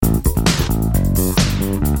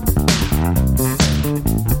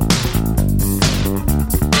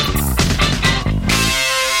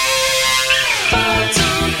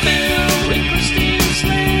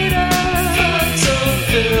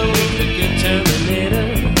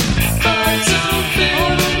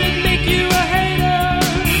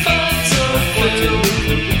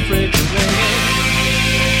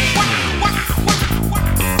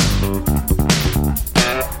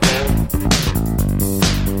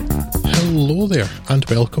Hello there, and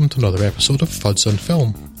welcome to another episode of Fuds on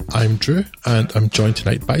Film. I'm Drew, and I'm joined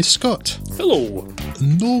tonight by Scott. Hello.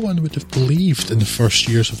 No one would have believed in the first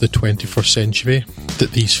years of the 21st century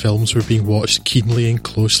that these films were being watched keenly and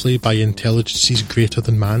closely by intelligences greater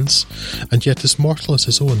than man's, and yet as mortal as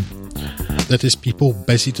his own. That is, people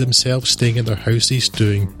busied themselves staying in their houses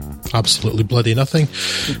doing absolutely bloody nothing.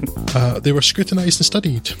 They were scrutinised and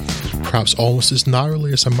studied, perhaps almost as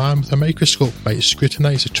narrowly as a man with a microscope might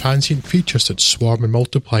scrutinise the transient creatures that swarm and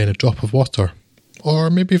multiply in a drop of water, or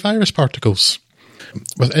maybe virus particles.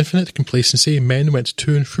 With infinite complacency, men went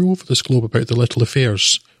to and fro over this globe about their little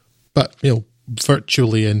affairs, but,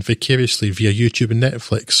 virtually and vicariously via YouTube and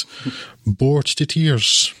Netflix, bored to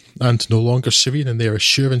tears, and no longer serene in their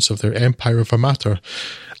assurance of their empire over matter,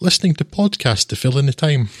 listening to podcasts to fill in the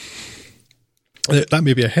time. That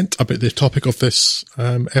may be a hint about the topic of this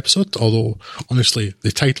episode, although, honestly,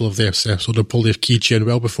 the title of this episode will probably have keyed you in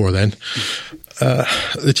well before then.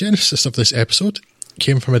 The genesis of this episode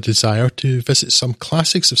came from a desire to visit some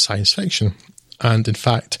classics of science fiction, and in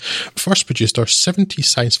fact, first produced our 70s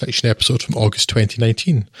science fiction episode from August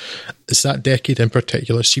 2019, as that decade in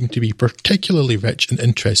particular seemed to be particularly rich in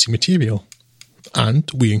interesting material. And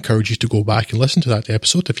we encourage you to go back and listen to that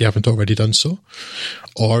episode if you haven't already done so,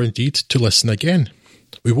 or indeed to listen again.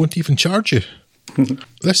 We won't even charge you.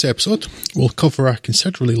 This episode will cover a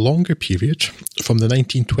considerably longer period, from the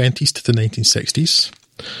 1920s to the 1960s,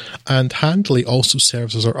 and handily also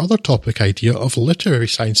serves as our other topic idea of literary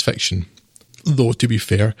science fiction. Though, to be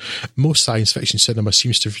fair, most science fiction cinema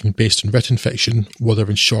seems to have been based on written fiction, whether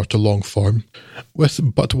in short or long form, with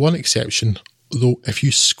but one exception, though if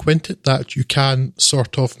you squint at that, you can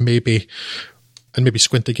sort of maybe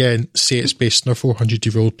squint again, say it's based on a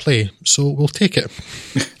 400-year-old play, so we'll take it.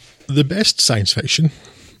 The best science fiction,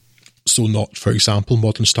 so not, for example,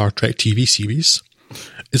 modern Star Trek TV series,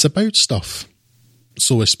 is about stuff,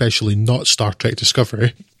 so especially not Star Trek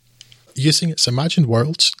Discovery, using its imagined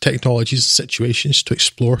worlds, technologies and situations to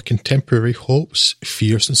explore contemporary hopes,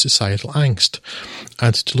 fears and societal angst,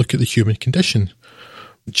 and to look at the human condition,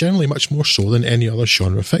 generally much more so than any other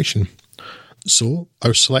genre of fiction. So,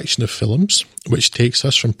 our selection of films, which takes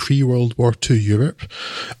us from pre-World War II Europe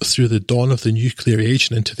through the dawn of the nuclear age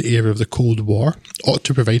and into the era of the Cold War, ought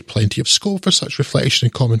to provide plenty of scope for such reflection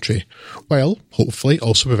and commentary, while, hopefully,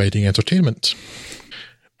 also providing entertainment.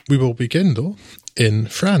 We will begin, though, in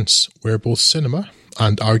France, where both cinema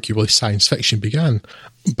and arguably science fiction began,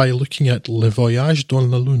 by looking at Le Voyage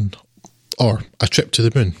dans la Lune, or A Trip to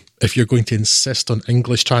the Moon, if you're going to insist on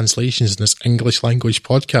English translations in this English language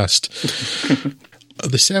podcast.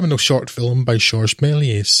 The seminal short film by Georges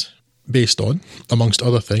Méliès, based on, amongst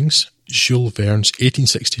other things, Jules Verne's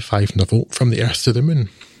 1865 novel From the Earth to the Moon.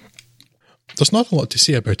 There's not a lot to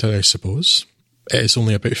say about it, I suppose. It is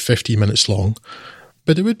only about 50 minutes long,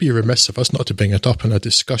 but it would be remiss of us not to bring it up in a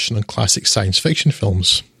discussion on classic science fiction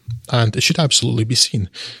films, and it should absolutely be seen,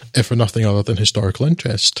 if for nothing other than historical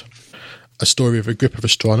interest. A story of a group of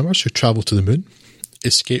astronomers who travel to the moon,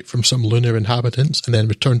 escape from some lunar inhabitants, and then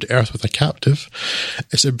return to Earth with a captive,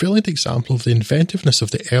 is a brilliant example of the inventiveness of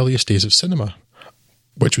the earliest days of cinema,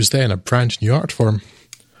 which was then a brand new art form.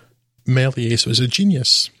 Méliès was a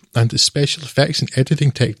genius, and his special effects and editing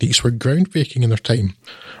techniques were groundbreaking in their time,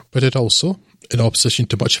 but it also, in opposition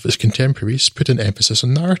to much of its contemporaries, put an emphasis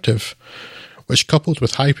on narrative, which, coupled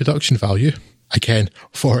with high production value, again,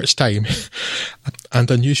 for its time, and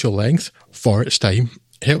unusual length, for its time,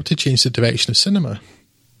 helped to change the direction of cinema.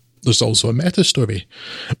 There's also a meta-story,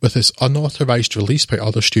 with its unauthorised release by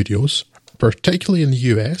other studios, particularly in the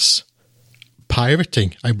US,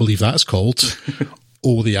 pirating, I believe that's called,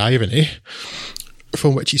 oh the irony,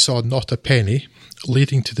 from which he saw not a penny,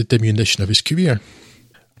 leading to the diminution of his career.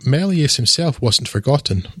 Méliès himself wasn't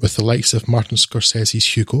forgotten, with the likes of Martin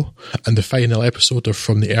Scorsese's Hugo and the final episode of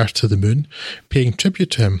From the Earth to the Moon paying tribute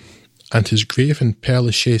to him, and his grave in Père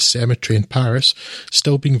Lachaise Cemetery in Paris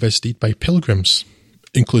still being visited by pilgrims,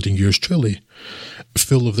 including yours truly,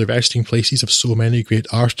 full of the resting places of so many great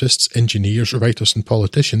artists, engineers, writers and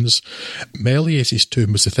politicians. Méliès's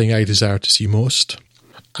tomb was the thing I desired to see most,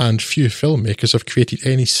 and few filmmakers have created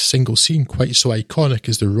any single scene quite so iconic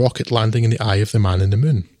as the rocket landing in the eye of the man in the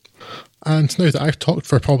moon. And now that I've talked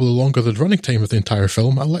for probably longer than the running time of the entire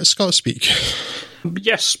film, I'll let Scott speak.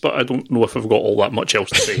 Yes, but I don't know if I've got all that much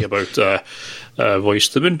else to say about Voyage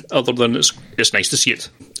to the Moon, other than it's nice to see it.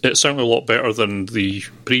 It's certainly a lot better than the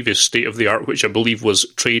previous state of the art, which I believe was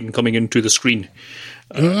train coming into the screen.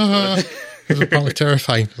 It was apparently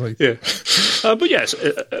terrifying. Like, Yeah. But yes,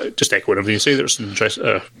 just echoing everything you say, there's an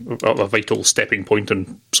a vital stepping point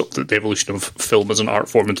in sort of the evolution of film as an art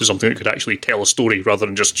form into something that could actually tell a story rather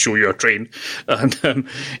than just show you a train. And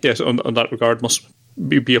yes, on that regard, must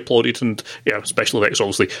be applauded. And yeah, special effects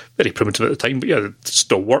obviously very primitive at the time, but yeah, they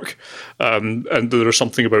still work. And there's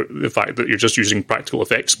something about the fact that you're just using practical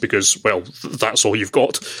effects because, well, that's all you've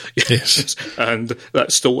got. Yes. And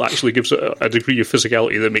that still actually gives it a degree of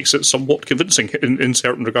physicality that makes it somewhat convincing in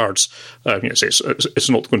certain regards. Yes, it's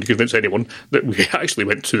not going to convince anyone that we actually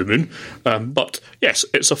went to the moon. But yes,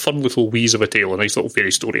 it's a fun little wheeze of a tale, a nice little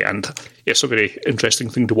fairy story, and yes, a very interesting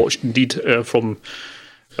thing to watch indeed from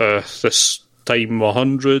this time,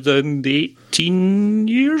 118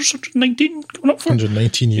 years, 119 coming up for?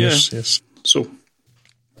 119 years, yes. So,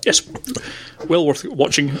 yes, well worth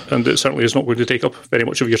watching, and it certainly is not going to take up very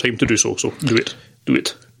much of your time to do so, so do it.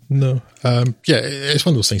 No. Yeah, it's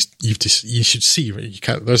one of those things you should see. You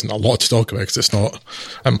can't. There isn't a lot to talk about because it's not.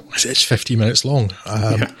 It's 50 minutes long.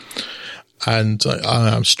 And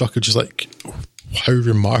I'm struck at just like how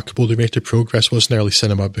remarkable the rate of progress was in early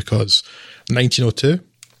cinema, because 1902,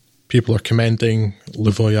 people are commending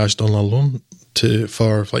Le Voyage dans la Lune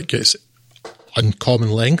for like its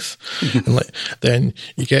uncommon length, and like then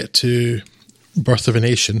you get to Birth of a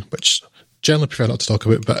Nation, which generally prefer not to talk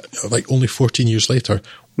about, but like only 14 years later,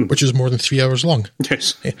 which is more than 3 hours long.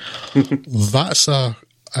 Yes, that's a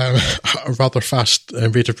rather fast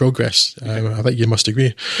rate of progress. I think you must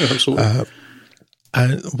agree. Yeah, absolutely.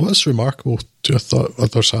 And what's remarkable too, I thought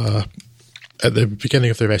there's at the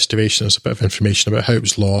beginning of the restoration, there's a bit of information about how it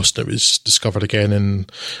was lost. It was discovered again in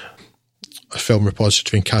a film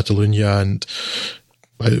repository in Catalonia, and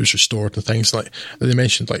how it was restored and things like. And they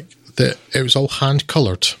mentioned like that it was all hand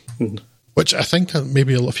coloured, which I think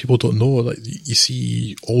maybe a lot of people don't know. Like you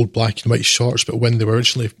see old black and white shots, but when they were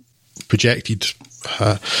originally projected,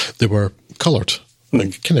 they were coloured.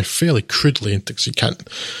 Like kind of fairly crudely, because you can't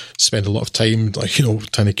spend a lot of time, like, you know,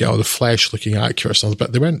 trying to get all the flesh looking accurate or something.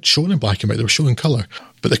 But they weren't shown in black and white; they were shown in colour.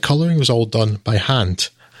 But the colouring was all done by hand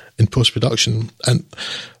in post production, and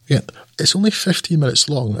yeah, it's only 15 minutes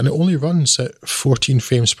long, and it only runs at 14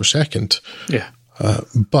 frames per second. Yeah,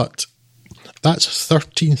 but that's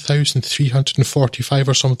 13,345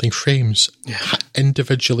 or something frames,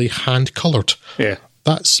 individually hand coloured. Yeah,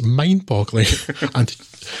 that's mind-boggling and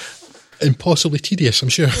impossibly tedious, I'm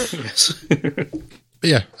sure. Yes. But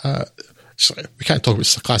yeah, we can't talk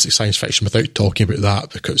about classic science fiction without talking about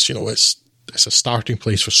that, because, you know, it's a starting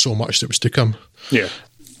place for so much that was to come. Yeah.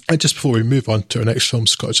 And just before we move on to our next film,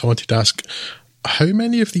 Scott, I wanted to ask, how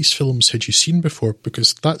many of these films had you seen before?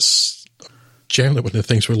 Because that's generally one of the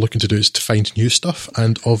things we're looking to do, is to find new stuff.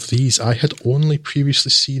 And of these, I had only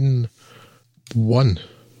previously seen one.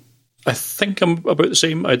 I think I'm about the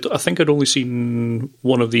same. I think I'd only seen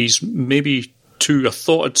one of these, maybe two. I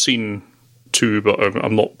thought I'd seen two, but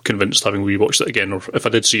I'm not convinced having rewatched it again. Or if I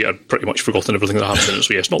did see it, I'd pretty much forgotten everything that happened in it.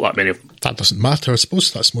 So yes, not that many of them. That doesn't matter. I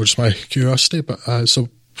suppose that's more just my curiosity. But so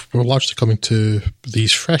we're largely coming to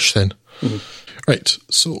these fresh then. Mm-hmm. Right,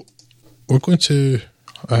 so we're going to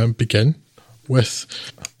begin with,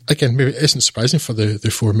 again, maybe it isn't surprising for the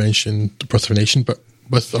aforementioned Birth of a Nation, but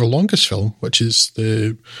with our longest film, which is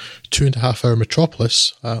the 2.5-hour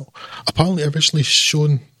Metropolis, apparently originally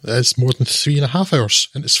shown as more than 3.5 hours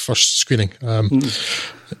in its first screening.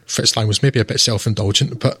 Fritz Lang was maybe a bit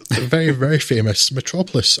self-indulgent, but very, very famous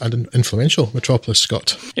Metropolis, and influential Metropolis,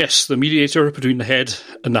 Scott. Yes, the mediator between the head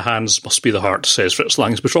and the hands must be the heart, says Fritz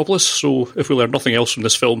Lang's Metropolis. So if we learn nothing else from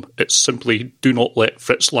this film, it's simply do not let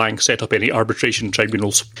Fritz Lang set up any arbitration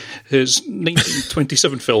tribunals. His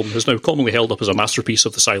 1927 film is now commonly held up as a masterpiece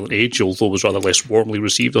of the silent age, although it was rather less warmly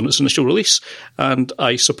received on its initial release. And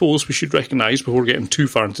I suppose we should recognise, before getting too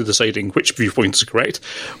far into deciding which viewpoint is correct,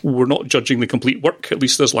 we're not judging the complete work, at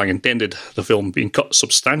least as Lang intended, the film being cut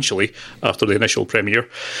substantially after the initial premiere,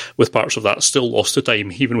 with parts of that still lost to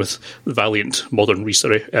time, even with valiant modern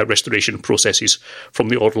restoration processes from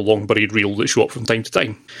the odd long-buried reel that show up from time to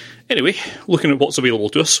time. Anyway, looking at what's available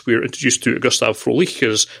to us, we're introduced to Gustav Froelich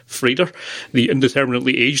as Freder, the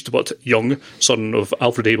indeterminately aged but young son of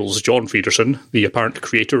Alfred Abel's John Fredersen, the apparent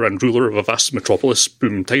creator and ruler of a vast metropolis,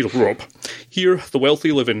 boom title drop. Here, the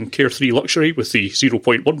wealthy live in carefree luxury, with the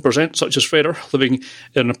 0.1%, such as Freder, living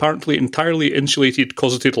in an apparently entirely insulated,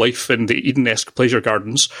 cosseted life in the Eden-esque pleasure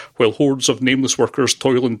gardens, while hordes of nameless workers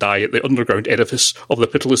toil and die at the underground edifice of the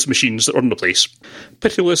pitiless machines that run the place.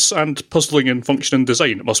 Pitiless and puzzling in function and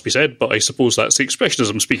design, it must be said, but I suppose that's the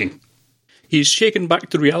expressionism speaking. He's shaken back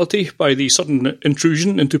to reality by the sudden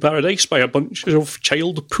intrusion into paradise by a bunch of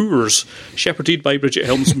child poors, shepherded by Bridget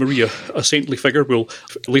Helms' Maria, a saintly figure we'll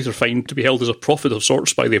later find to be held as a prophet of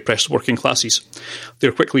sorts by the oppressed working classes.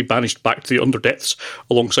 They're quickly banished back to the underdepths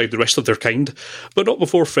alongside the rest of their kind, but not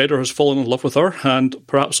before Freder has fallen in love with her, and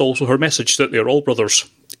perhaps also her message that they're all brothers,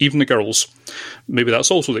 even the girls. Maybe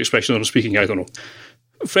that's also the expression I'm speaking, I don't know.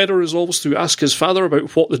 Freder resolves to ask his father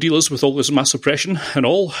about what the deal is with all this mass oppression and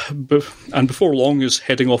all, and before long is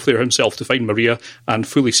heading off there himself to find Maria and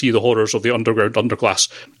fully see the horrors of the underground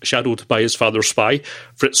underclass. Shadowed by his father's spy,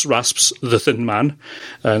 Fritz Rasp's the Thin Man,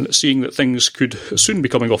 and seeing that things could soon be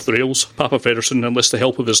coming off the rails, Papa Fredersen enlists the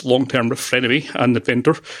help of his long-term frenemy and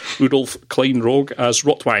inventor, Rudolf Kleinrock, as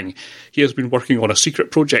Rotwang. He has been working on a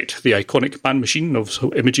secret project, the iconic man machine of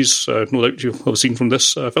images, no doubt you'll have seen from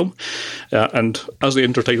this film, and as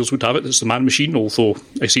the intertitles would have it, it's the man machine, although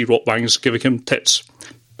I see Rotwang's giving him tits.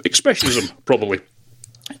 Expressionism, probably.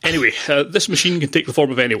 Anyway, this machine can take the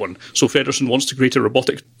form of anyone, so Fredersen wants to create a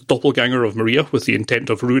robotic doppelganger of Maria with the intent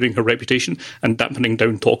of ruining her reputation and dampening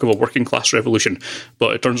down talk of a working-class revolution.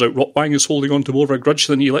 But it turns out Rotwang is holding on to more of a grudge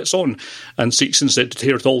than he lets on, and seeks instead to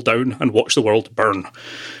tear it all down and watch the world burn.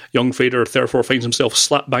 Young Freder therefore finds himself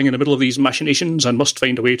slap bang in the middle of these machinations and must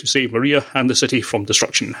find a way to save Maria and the city from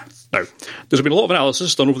destruction. Now, there's been a lot of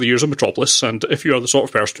analysis done over the years of Metropolis, and if you are the sort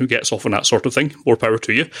of person who gets off on that sort of thing, more power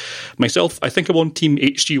to you. Myself, I think I'm on Team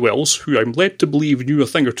H.G. Wells, who I'm led to believe knew a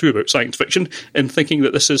thing or two about science fiction, in thinking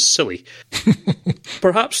that this is silly.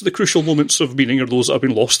 Perhaps the crucial moments of meaning are those that have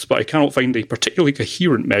been lost, but I cannot find a particularly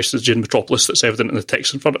coherent message in Metropolis that's evident in the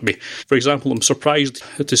text in front of me. For example, I'm surprised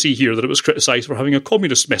to see here that it was criticised for having a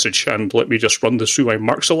communist message, and let me just run this through my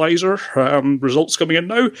Marxalizer. Results coming in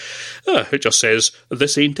now. It just says,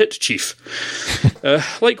 "This ain't it, Chief."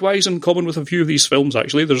 Likewise, in common with a few of these films,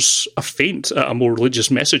 actually, there's a feint at a more religious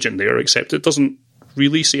message in there, except it doesn't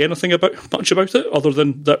really say anything much about it, other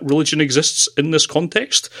than that religion exists in this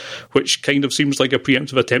context, which kind of seems like a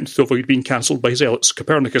preemptive attempt to avoid being cancelled by zealots,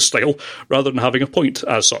 Copernicus style, rather than having a point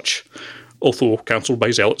as such. Although cancelled by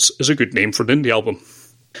zealots is a good name for an indie album.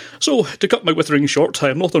 So, to cut my withering short, I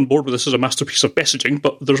am not on board with this as a masterpiece of messaging,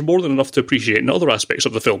 but there's more than enough to appreciate in other aspects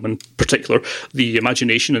of the film. In particular, the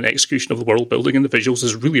imagination and execution of the world building and the visuals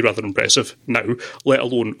is really rather impressive now, let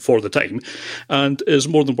alone for the time, and is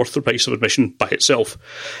more than worth the price of admission by itself.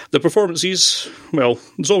 The performances, well,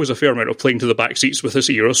 there's always a fair amount of playing to the back seats with this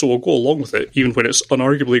era, so I'll go along with it, even when it's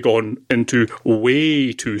unarguably gone into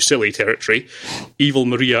way too silly territory. Evil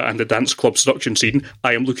Maria and the dance club seduction scene,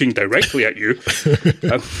 I am looking directly at you.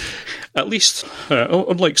 At least,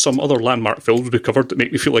 unlike some other landmark films we've covered that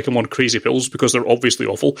make me feel like I'm on crazy pills because they're obviously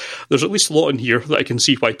awful, there's at least a lot in here that I can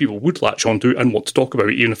see why people would latch onto and want to talk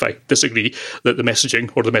about, even if I disagree that the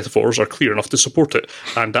messaging or the metaphors are clear enough to support it.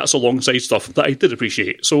 And that's alongside stuff that I did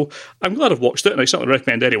appreciate. So I'm glad I've watched it, and I certainly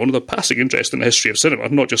recommend anyone with a passing interest in the history of cinema,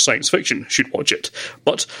 not just science fiction, should watch it.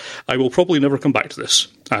 But I will probably never come back to this.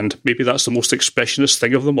 And maybe that's the most expressionist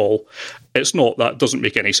thing of them all. It's not, that doesn't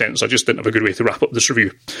make any sense. I just didn't have a good way to wrap up this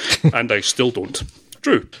review. And I still don't.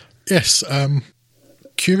 Drew? Yes,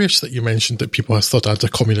 curious that you mentioned that people have thought it had a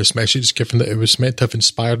communist message, given that it was meant to have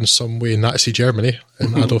inspired in some way Nazi Germany,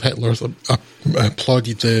 and Adolf Hitler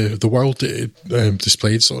applauded the world it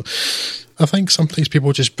displayed. So I think sometimes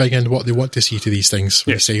people just bring in what they want to see to these things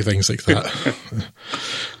when they say things like that.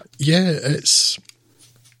 Yeah, it's...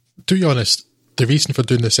 To be honest, the reason for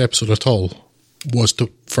doing this episode at all was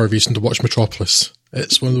for a reason to watch Metropolis.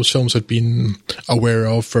 It's one of those films I've been aware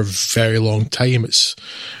of for a very long time.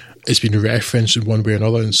 It's been referenced in one way or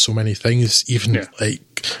another in so many things. Even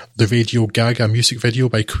like the Radio Gaga music video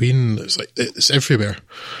by Queen, it's everywhere.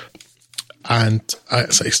 And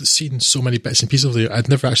I've seen so many bits and pieces of it. I'd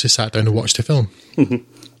never actually sat down and watched the film,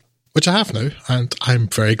 which I have now, and I'm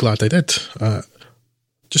very glad I did.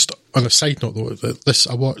 Just on a side note, though,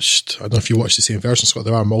 I watched, I don't know if you watched the same version, Scott,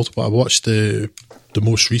 there are multiple. I watched the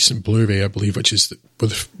most recent Blu-ray, I believe, which is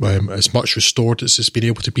with as much restored as it's been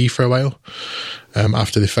able to be for a while,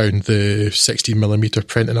 after they found the 16mm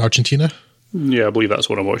print in Argentina. Yeah, I believe that's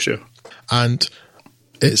what I watched, yeah. And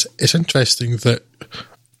it's interesting that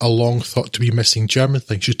a long thought to be missing German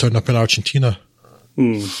thing should turn up in Argentina.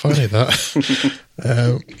 Funny that.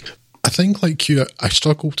 I think, like you, I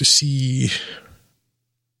struggle to see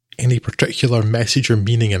any particular message or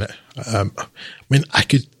meaning in it. I mean, I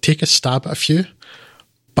could take a stab at a few,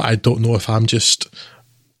 but I don't know if I'm just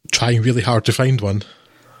trying really hard to find one,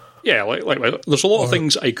 Yeah, there's a lot of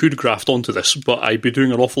things I could graft onto this, but I'd be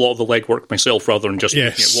doing an awful lot of the legwork myself rather than just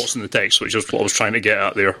looking at what's in the text, which is what I was trying to get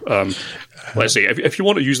at there. Let's say, if you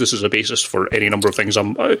want to use this as a basis for any number of things,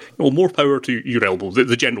 more power to your elbow,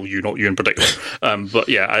 the general you, not you in particular. But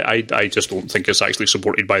yeah, I just don't think it's actually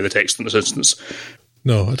supported by the text in this instance.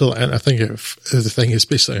 No, I don't. And I think the thing is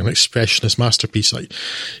basically an expressionist masterpiece. Like,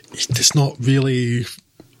 it's not really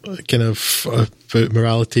kind of about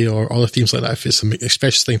morality or other themes like that. If it's an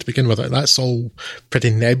expressionist thing to begin with, that's all pretty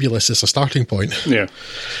nebulous as a starting point. Yeah.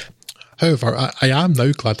 However, I am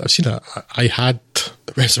now glad that I've seen it. I had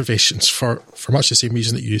reservations for much the same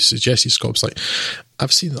reason that you suggested, Scott. Like,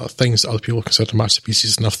 I've seen things that other people consider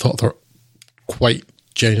masterpieces, and I've thought they're quite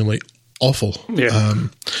genuinely awful. Yeah.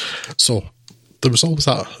 So there was always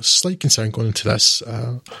that slight concern going into this.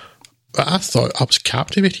 But I thought I was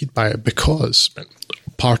captivated by it because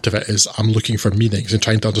part of it is I'm looking for meanings and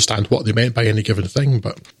trying to understand what they meant by any given thing.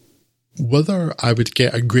 But whether I would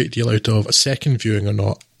get a great deal out of a second viewing or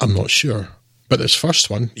not, I'm not sure. But this first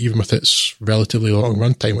one, even with its relatively long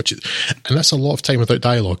runtime, and that's a lot of time without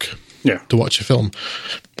dialogue to watch a film,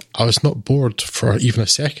 I was not bored for even a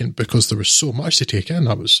second because there was so much to take in.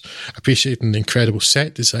 I was appreciating the incredible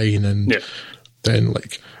set design and then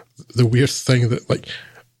like the weird thing that like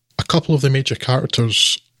a couple of the major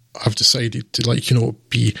characters have decided to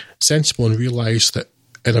be sensible and realise that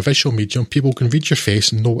in a visual medium, people can read your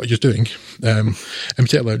face and know what you're doing. In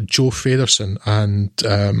particular, Joe Fredersen and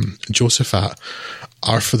Josephat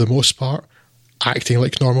are, for the most part, acting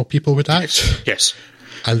like normal people would act. Yes.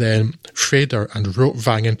 And then Freder and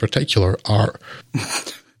Rotvang in particular are...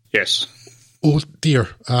 Yes. Oh, dear.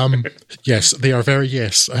 Yes, they are very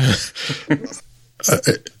yes.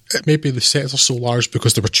 Maybe the sets are so large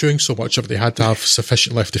because they were chewing so much of it, they had to have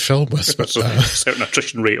sufficient left to film with. But, certain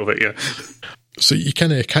attrition rate of it, yeah. So you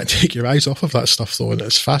kind of can't take your eyes off of that stuff, though, and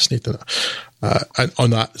it's fascinating. And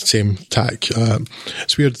on that same tack,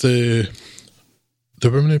 it's weird, the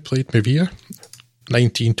woman who played Maria,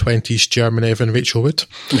 1920s German Evan Rachel Wood,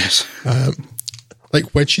 yes. Like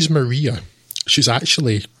when she's Maria, she's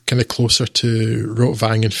actually kind of closer to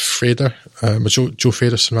Rotvang and Freder, Joe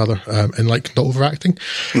Fredersen rather, and like not overacting.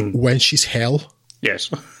 When she's Hell, yes,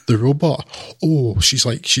 the robot,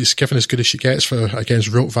 she's given as good as she gets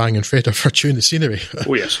against Rotvang and Freder for chewing the scenery.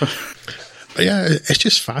 Oh yes. But yeah, it's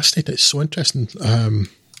just fascinating. It's so interesting.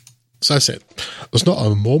 So I said, there's not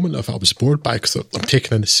a moment of I was bored by because I'm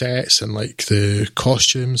taking in the sets and like the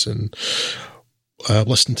costumes and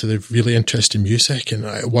listening to the really interesting music and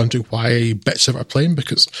wondering why bits of it are playing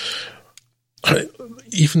because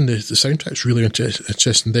even the soundtrack's really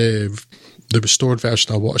interesting. The restored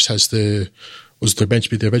version I watched was there meant to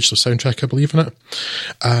be the original soundtrack, I believe, in it.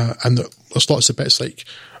 And there's lots of bits like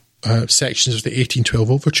sections of the 1812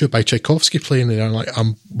 Overture by Tchaikovsky playing, and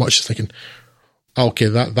I'm watching thinking, okay,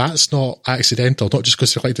 that's not accidental, not just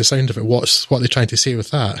because they like the sound of it. What are they trying to say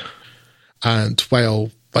with that? And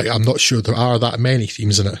while I'm not sure there are that many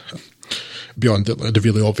themes in it, beyond the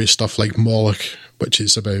really obvious stuff like Moloch, which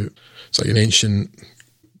is about it's like an ancient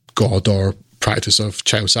god or practice of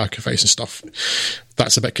child sacrifice and stuff.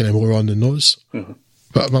 That's a bit kind of more on the nose. Mm-hmm.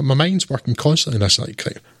 But my mind's working constantly on this, like,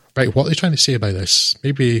 right, what are they trying to say by this?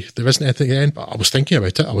 Maybe there isn't anything at the end, but I was thinking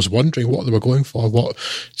about it. I was wondering what they were going for, what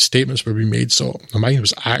statements were being made. So my mind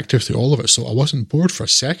was active through all of it. So I wasn't bored for a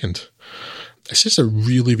second. It's just a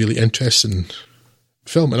really, really interesting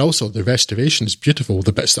film. And also the restoration is beautiful.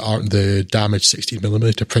 The bits that aren't the damaged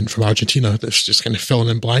 16mm print from Argentina that's just kind of filling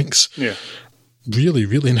in blanks. Yeah. Really,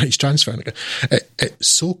 really nice transfer. It's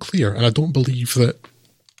so clear. And I don't believe that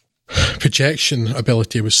projection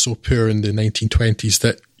ability was so poor in the 1920s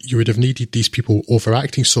that you would have needed these people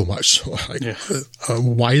overacting so much.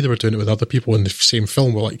 Why they were doing it with other people in the same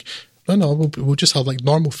film were like, no, we'll just have like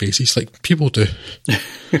normal faces like people do.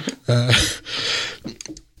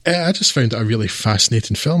 I just found it a really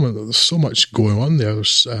fascinating film, and there's so much going on there.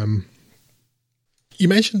 You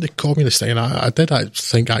mentioned the communist thing, and I did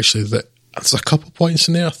think actually that there's a couple of points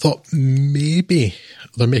in there. I thought maybe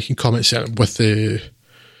they're making comments with the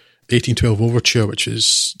 1812 Overture, which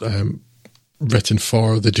is written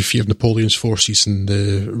for the defeat of Napoleon's forces in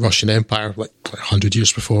the Russian Empire, like 100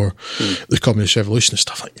 years before the Communist Revolution and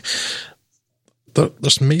stuff. Like,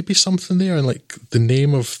 there's maybe something there, and like the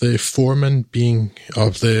name of the foreman one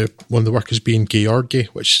of the workers being Georgi,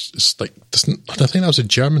 which is like I think that was a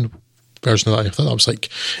German version of that. I thought that was like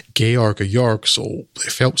Georg or Jorg, so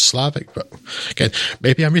it felt Slavic. But again,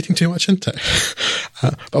 maybe I'm reading too much into it.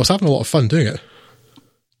 But I was having a lot of fun doing it.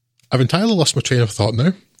 I've entirely lost my train of thought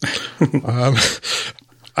now.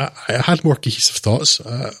 I had more cohesive thoughts.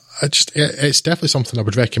 it's definitely something I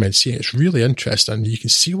would recommend seeing. It's really interesting, and you can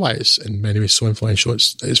see why it's in many ways so influential.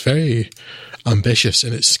 It's very ambitious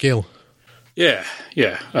in its scale. Yeah,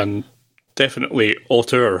 and definitely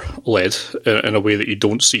auteur-led in a way that you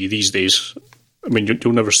don't see these days. I mean,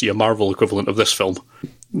 you'll never see a Marvel equivalent of this film.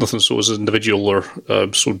 Nothing so as individual or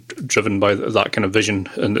so driven by that kind of vision,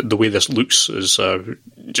 and the way this looks is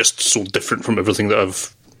just so different from everything that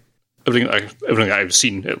I've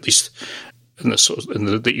seen, at least in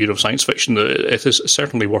the era of science fiction. That it is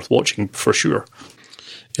certainly worth watching for sure.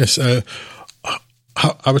 Yes,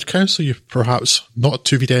 I would counsel you perhaps not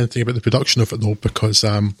to read anything about the production of it though, because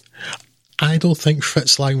I don't think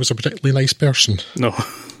Fritz Lang was a particularly nice person. No.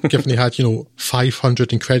 Given he had,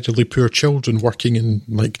 500 incredibly poor children working in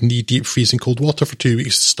like knee-deep freezing cold water for 2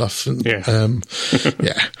 weeks and stuff. And,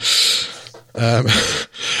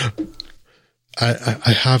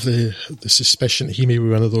 I have the suspicion he may be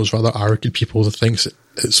one of those rather arrogant people that thinks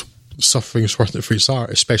it's suffering's worth it for his art,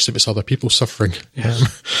 especially if it's other people suffering.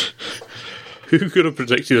 Yes. Who could have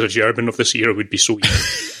predicted that a German of this era would be so evil?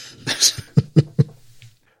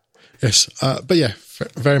 Yes, but yeah,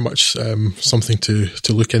 very much something to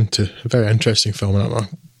look into. A very interesting film, and I'm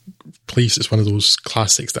pleased it's one of those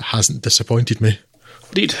classics that hasn't disappointed me.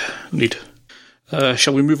 Indeed.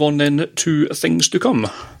 Shall we move on then to things to come?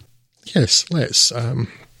 Yes, let's.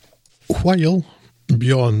 While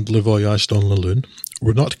beyond Le Voyage dans la Lune,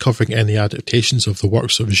 we're not covering any adaptations of the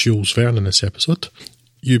works of Jules Verne in this episode.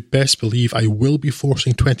 You best believe I will be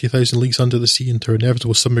forcing 20,000 Leagues Under the Sea into our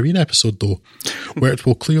inevitable submarine episode, though, where it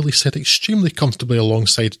will clearly sit extremely comfortably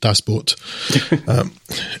alongside Das Boot.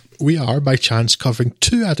 We are, by chance, covering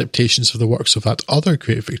 2 adaptations of the works of that other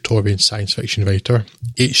great Victorian science fiction writer,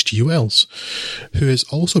 H.G. Wells, who has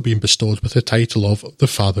also been bestowed with the title of the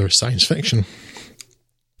Father of Science Fiction.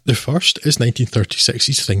 The first is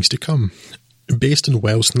 1936's Things to Come, based on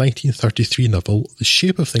Wells' 1933 novel The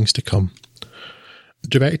Shape of Things to Come.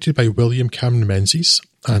 Directed by William Cameron Menzies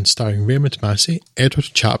and starring Raymond Massey, Edward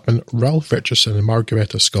Chapman, Ralph Richardson and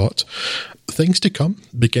Margaretta Scott, Things to Come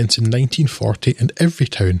begins in 1940 in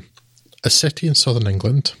Everytown, a city in southern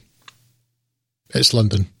England. It's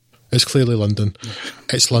London. It's clearly London.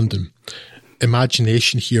 It's London.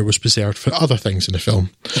 Imagination here was preserved for other things in the film.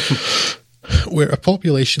 Where a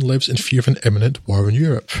population lives in fear of an imminent war in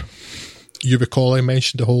Europe. You recall I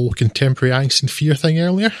mentioned the whole contemporary angst and fear thing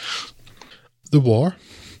earlier? The war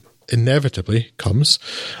inevitably comes,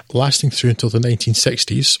 lasting through until the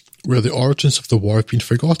 1960s, where the origins of the war have been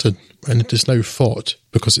forgotten, and it is now fought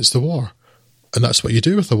because it's the war. And that's what you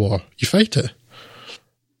do with the war. You fight it.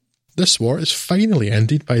 This war is finally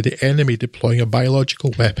ended by the enemy deploying a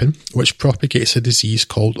biological weapon which propagates a disease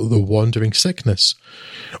called the wandering sickness,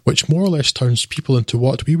 which more or less turns people into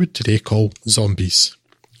what we would today call zombies.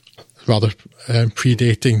 Rather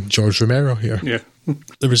predating George Romero here. Yeah.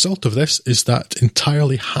 The result of this is that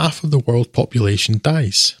entirely half of the world population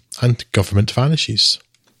dies, and government vanishes.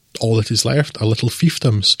 All that is left are little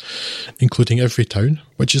fiefdoms, including Everytown,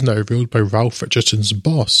 which is now ruled by Ralph Richardson's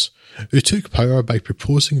boss, who took power by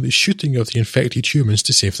proposing the shooting of the infected humans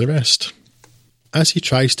to save the rest. As he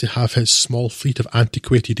tries to have his small fleet of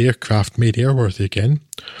antiquated aircraft made airworthy again,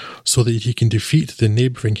 so that he can defeat the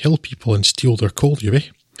neighbouring hill people and steal their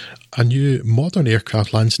colliery, a new modern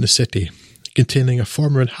aircraft lands in the city, containing a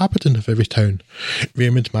former inhabitant of Everytown,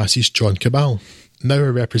 Raymond Massey's John Cabal, now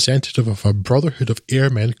a representative of a brotherhood of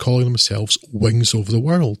airmen calling themselves Wings Over the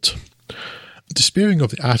World. Despairing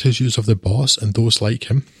of the attitudes of the boss and those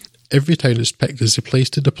like him, Everytown is picked as the place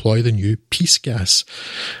to deploy the new peace gas,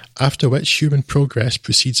 after which human progress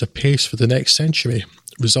proceeds apace for the next century,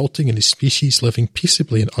 resulting in the species living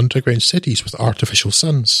peaceably in underground cities with artificial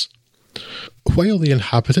suns. While the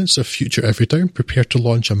inhabitants of future Everytown prepare to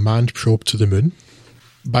launch a manned probe to the moon,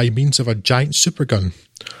 by means of a giant supergun,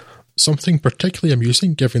 something particularly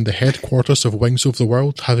amusing given the headquarters of Wings Over the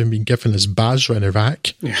World having been given as Basra in Iraq.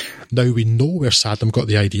 Now we know where Saddam got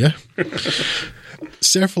the idea.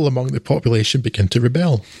 Several among the population begin to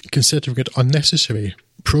rebel, considering it unnecessary,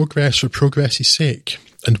 progress for progress's sake,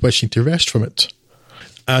 and wishing to rest from it.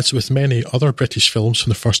 As with many other British films from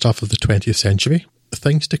the first half of the 20th century,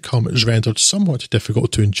 Things to Come is rendered somewhat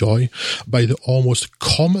difficult to enjoy by the almost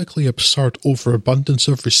comically absurd overabundance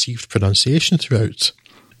of received pronunciation throughout.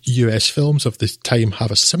 US films of the time have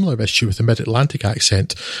a similar issue with the mid-Atlantic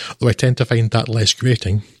accent, though I tend to find that less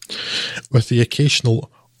grating, with the occasional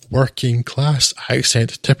working class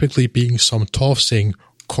accent typically being some toff saying,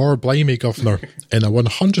 "Cor blimey, governor," in a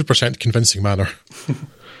 100% convincing manner.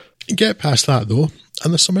 Get past that, though,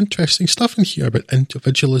 and there's some interesting stuff in here about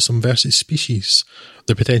individualism versus species,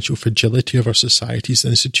 the potential fragility of our societies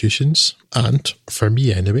and institutions, and, for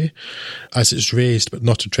me anyway, as it's raised but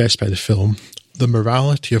not addressed by the film, the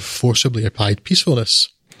morality of forcibly applied peacefulness.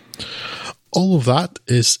 All of that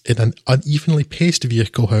is in an unevenly paced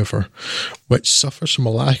vehicle, however, which suffers from a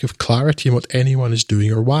lack of clarity in what anyone is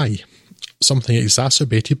doing or why, something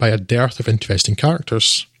exacerbated by a dearth of interesting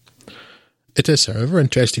characters. It is, however,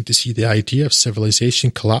 interesting to see the idea of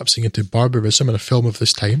civilization collapsing into barbarism in a film of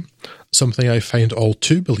this time, something I find all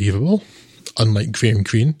too believable, unlike Graham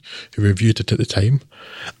Greene, who reviewed it at the time,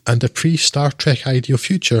 and a pre-Star Trek ideal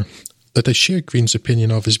future that I share Greene's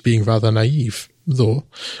opinion of as being rather naive, though,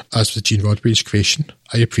 as with Gene Roddenberry's creation,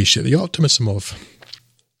 I appreciate the optimism of.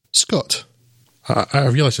 Scott, I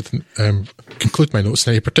realise I didn't conclude my notes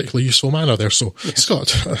in any particularly useful manner there, so yes.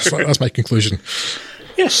 Scott, that's my conclusion.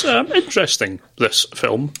 Yes, interesting, this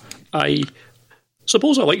film. I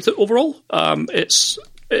suppose I liked it overall. It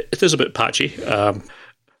is a bit patchy. I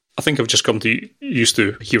think I've just come to used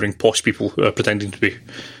to hearing posh people pretending to be...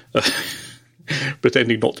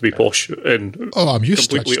 pretending not to be posh. And I'm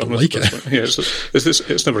used to it. I just don't like it. Yes,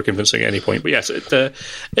 it's never convincing at any point. But yes,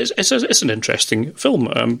 it's an interesting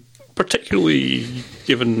film, particularly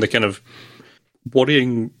given the kind of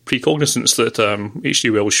worrying precognizance that H.G.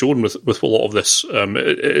 Wells shown with a lot of this.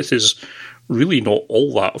 It is really not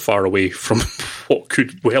all that far away from what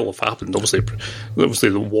could well have happened. Obviously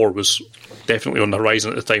the war was definitely on the horizon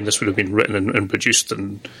at the time this would have been written and produced,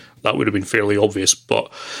 and that would have been fairly obvious.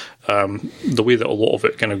 But the way that a lot of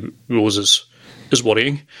it kind of goes is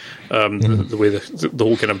worrying. The way the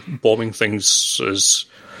whole kind of bombing things is...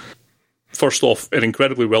 First off, an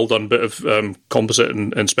incredibly well done bit of composite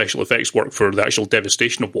and special effects work for the actual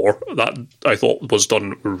devastation of war. That, I thought, was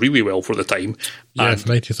done really well for the time. Yeah, and, for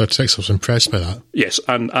 1936, I was impressed by that. Yes,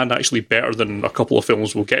 and actually better than a couple of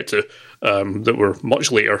films we'll get to that were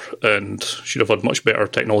much later and should have had much better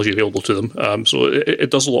technology available to them. So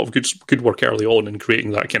it does a lot of good work early on in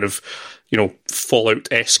creating that kind of,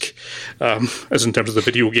 Fallout-esque, as in terms of the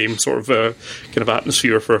video game sort of kind of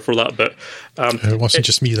atmosphere for that bit. It wasn't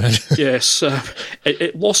just me then. Yes,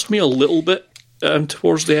 it lost me a little bit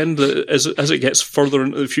towards the end. As it gets further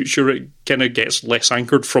into the future, it kind of gets less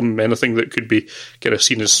anchored from anything that could be kind of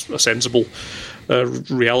seen as a sensible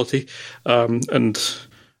reality. And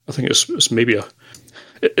I think it's maybe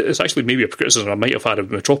it's actually maybe a criticism I might have had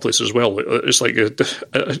of Metropolis as well. It's like,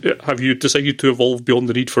 have you decided to evolve beyond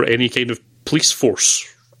the need for any kind of police force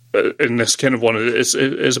in this kind of one? It's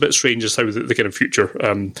a bit strange as how the kind of future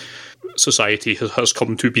society has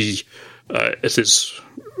come to be. It is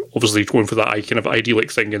obviously going for that kind of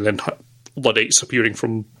idyllic thing, and then Luddites appearing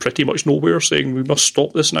from pretty much nowhere saying we must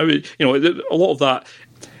stop this now. A lot of that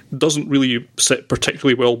doesn't really sit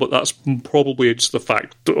particularly well, but that's probably just the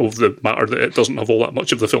fact of the matter that it doesn't have all that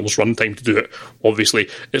much of the film's runtime to do it. Obviously,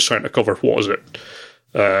 it's trying to cover,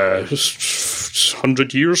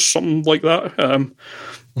 100 years, something like that,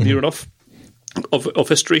 near enough, of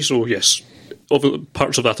history. So yes,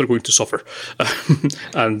 parts of that are going to suffer.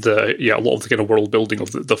 And a lot of the kind of world building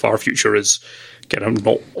of the far future is kind of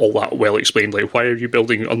not all that well explained. Like, why are you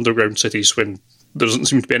building underground cities when there doesn't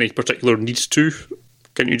seem to be any particular need to?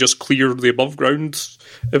 Can you just clear the above ground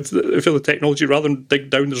if the technology, rather than dig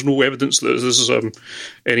down? There's no evidence that this is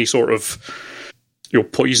any sort of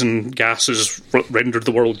poison gas has rendered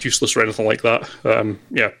the world useless or anything like that.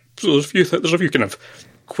 So there's a few kind of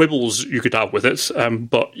quibbles you could have with it,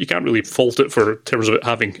 but you can't really fault it in terms of it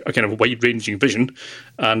having a kind of wide-ranging vision,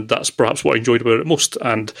 and that's perhaps what I enjoyed about it most.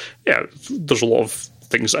 And yeah, there's a lot of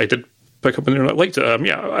things I did pick up in there and I liked it.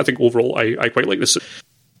 I think overall I quite like this.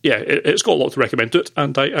 Yeah, it's got a lot to recommend to it,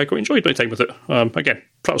 and I quite enjoyed my time with it. Again,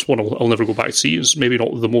 perhaps one I'll never go back to see. It's maybe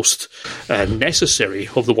not the most necessary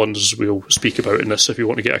of the ones we'll speak about in this, if you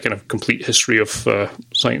want to get a kind of complete history of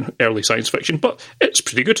early science fiction, but it's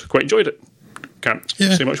pretty good. Quite enjoyed it. Can't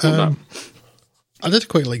say much more than that. I did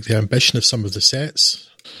quite like the ambition of some of the sets,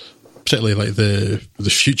 particularly like the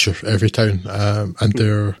future of every town, and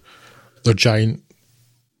their giant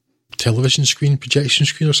television screen, projection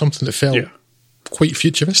screen or something that felt quite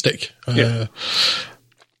futuristic.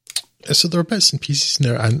 So there were bits and pieces in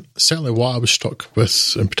there, and certainly what I was struck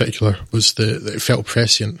with in particular was that it felt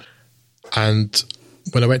prescient. And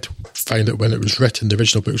when I went to find out when it was written, the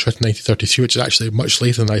original book was written in 1933, which is actually much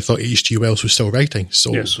later than I thought H.G. Wells was still writing.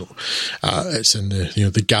 So it's in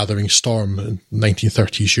the Gathering Storm in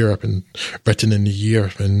 1930s Europe, and written in the year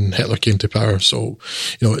when Hitler came to power. So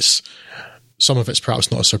it's some of it's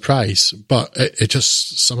perhaps not a surprise, but it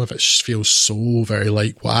just, some of it just feels so very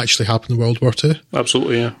like what actually happened in World War II.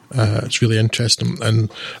 Absolutely, yeah. It's really interesting.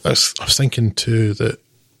 And I was thinking too that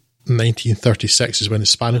 1936 is when the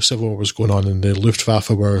Spanish Civil War was going on, and the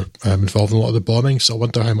Luftwaffe were involved in a lot of the bombing, so I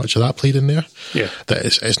wonder how much of that played in there. Yeah. That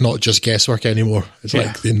it's not just guesswork anymore. It's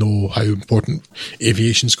like they know how important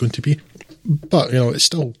aviation's going to be. But, it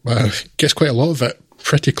still gets quite a lot of it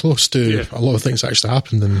pretty close to a lot of things that actually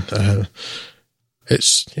happened, and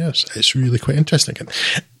it's really quite interesting.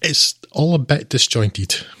 It's all a bit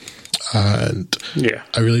disjointed, and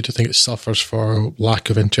I really do think it suffers for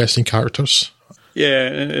lack of interesting characters. Yeah,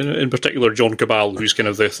 in particular, John Cabal, who's kind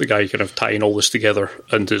of the guy kind of tying all this together,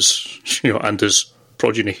 and his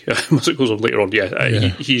progeny as it goes on later on.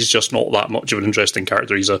 He's just not that much of an interesting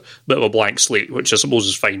character. He's a bit of a blank slate, which I suppose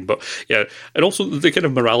is fine. But and also the kind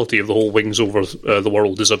of morality of the whole wings over the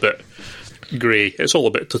world is a bit grey. It's all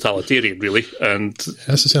a bit totalitarian, really. And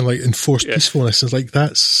that's the same, like enforced peacefulness is like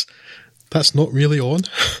that's not really on.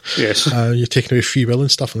 Yes, you're taking away free will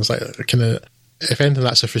and stuff, and it's like kind of. If anything,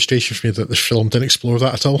 that's a frustration for me that the film didn't explore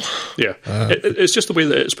that at all. Yeah. It's just the way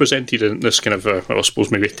that it's presented in this kind of, I suppose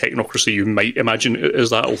maybe technocracy you might imagine is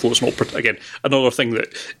that, although it's not, again, another thing that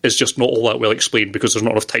is just not all that well explained because there's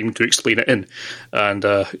not enough time to explain it in. And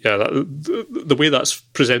the way that's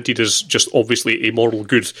presented is just obviously a moral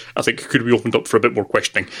good, I think could be opened up for a bit more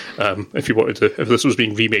questioning. If you wanted to, if this was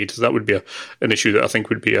being remade, that would be an issue that I think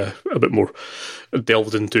would be a bit more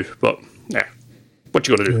delved into. But, what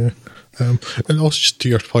you got to do? Yeah. And also just to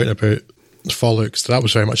your point about Fallout, because that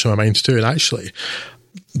was very much on my mind too, and actually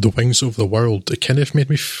the wings over the world, it kind of made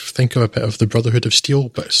me think of a bit of the Brotherhood of Steel,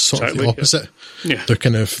 but it's sort of the opposite. Yeah.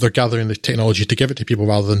 They're gathering the technology to give it to people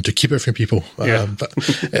rather than to keep it from people. But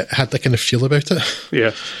it had that kind of feel about it.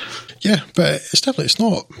 Yeah. Yeah, but it's definitely,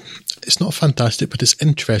 it's not fantastic, but it's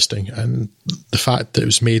interesting, and the fact that it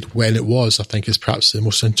was made when it was, I think, is perhaps the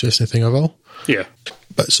most interesting thing of all. Yeah.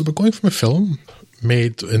 But so we're going from a film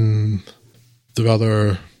made in the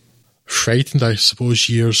rather frightened, I suppose,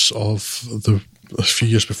 years of a few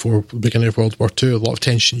years before the beginning of World War II, a lot of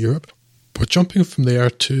tension in Europe. We're jumping from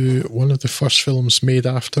there to one of the first films made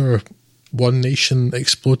after one nation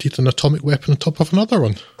exploded an atomic weapon on top of another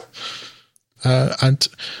one. And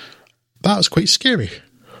that was quite scary.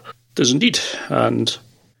 It is indeed. And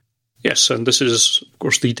yes, and this is, of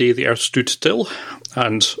course, the day the Earth stood still,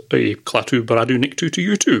 and a Klaatu Baradu Nikto to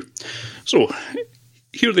you too. So,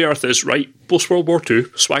 here the Earth is, right, post-World War II,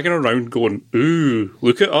 swagging around going, ooh,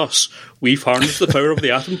 look at us. We've harnessed the power of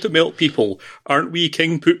the atom to melt people. Aren't we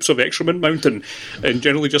king poops of Excrement Mountain? And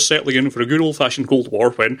generally just settling in for a good old-fashioned Cold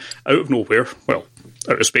War when, out of nowhere, well,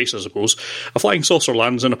 out of space, I suppose, a flying saucer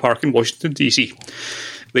lands in a park in Washington, D.C.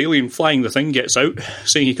 The alien flying the thing gets out,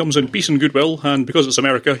 saying he comes in peace and goodwill, and because it's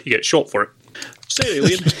America, he gets shot for it.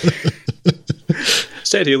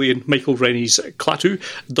 Said alien, Michael Rennie's Klaatu,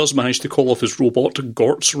 does manage to call off his robot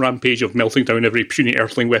Gort's rampage of melting down every puny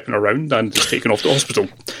earthling weapon around and is taken off to hospital.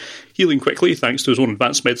 Healing quickly, thanks to his own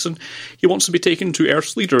advanced medicine, he wants to be taken to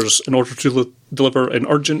Earth's leaders in order to deliver an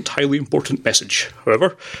urgent, highly important message.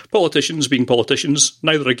 However, politicians being politicians,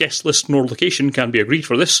 neither a guest list nor location can be agreed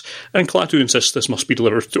for this, and Klaatu insists this must be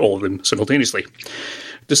delivered to all of them simultaneously.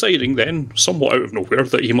 Deciding then, somewhat out of nowhere,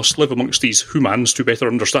 that he must live amongst these humans to better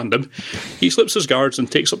understand them, he slips his guards and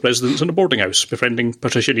takes up residence in a boarding house, befriending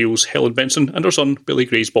Patricia Neal's Helen Benson and her son, Billy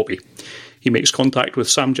Gray's Bobby. He makes contact with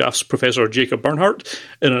Sam Jaff's Professor Jacob Bernhardt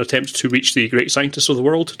in an attempt to reach the great scientist of the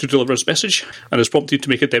world to deliver his message, and is prompted to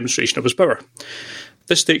make a demonstration of his power.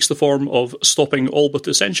 This takes the form of stopping all but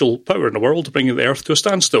essential power in the world, bringing the Earth to a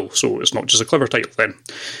standstill, so it's not just a clever title then.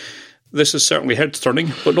 This is certainly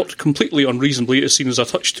head-turning, but not completely unreasonably. It is seen as a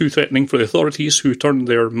touch too threatening for the authorities, who turn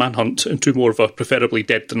their manhunt into more of a preferably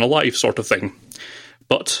dead than alive sort of thing.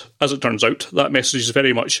 But, as it turns out, that message is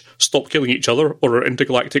very much stop killing each other, or our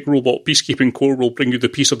intergalactic robot peacekeeping corps will bring you the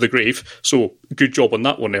peace of the grave, so good job on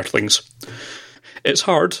that one, Earthlings. It's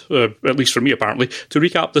hard, at least for me apparently, to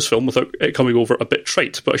recap this film without it coming over a bit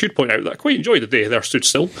trite, but I should point out that I quite enjoyed The Day the Earth Stood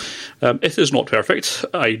Still. It is not perfect.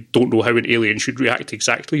 I don't know how an alien should react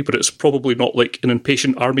exactly, but it's probably not like an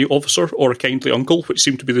impatient army officer or a kindly uncle, which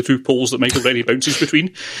seem to be the two poles that Michael Rennie bounces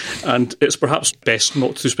between, and it's perhaps best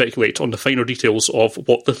not to speculate on the finer details of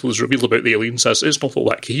what little is revealed about the aliens, as it's not all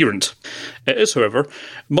that coherent. It is, however,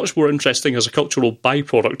 much more interesting as a cultural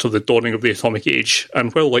byproduct of the dawning of the atomic age,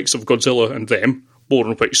 and while likes of Godzilla and them, more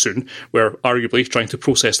on which soon, were arguably trying to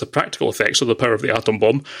process the practical effects of the power of the atom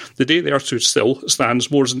bomb, The Day They Are Stood Still stands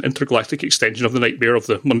more as an intergalactic extension of the nightmare of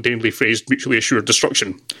the mundanely phrased mutually assured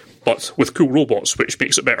destruction, but with cool robots, which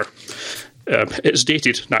makes it better. It's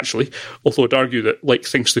dated, naturally, although I'd argue that, like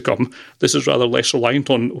Things to Come, this is rather less reliant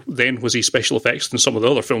on then-was-he special effects than some of the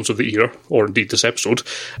other films of the era, or indeed this episode,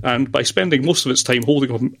 and by spending most of its time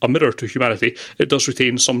holding a mirror to humanity, it does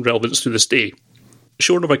retain some relevance to this day.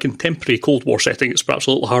 Shorn of a contemporary Cold War setting, it's perhaps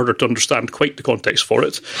a little harder to understand quite the context for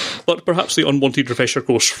it, but perhaps the unwanted refresher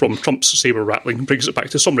course from Trump's sabre rattling brings it back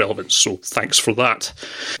to some relevance, so thanks for that.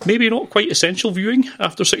 Maybe not quite essential viewing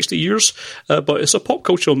after 60 years, but it's a pop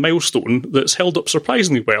cultural milestone that's held up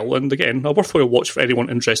surprisingly well, and again, a worthwhile watch for anyone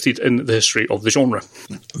interested in the history of the genre.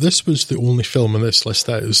 This was the only film on this list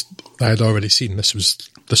that I had already seen. This was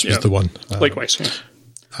the one. Likewise, yeah.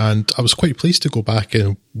 And I was quite pleased to go back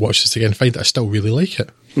and watch this again and find that I still really like it.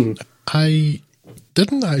 I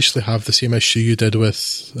didn't actually have the same issue you did with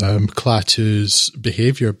Klaatu's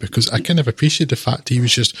behaviour, because I kind of appreciate the fact he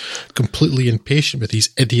was just completely impatient with these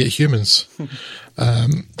idiot humans.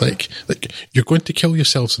 Like, you're going to kill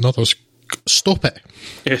yourselves and others. Stop it.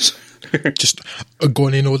 Yes. Just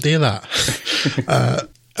going in all day that.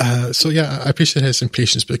 So yeah, I appreciate his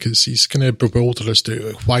impatience, because he's kind of bewildered as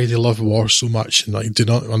to why they love war so much and like do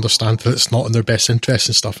not understand that it's not in their best interest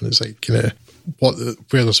and stuff. And it's like, you know,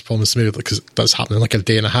 where there's a problem is maybe because that's happening in like a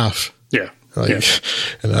day and a half. Yeah.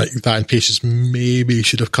 And that impatience maybe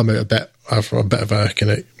should have come out from a bit of a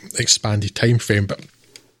kind of expanded time frame, but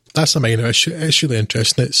that's a minor issue. It's really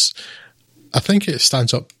interesting. I think it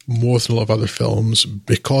stands up more than a lot of other films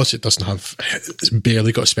because it's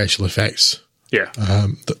barely got special effects. Yeah.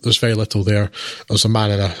 There's very little there. There's a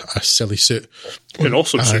man in a silly suit. An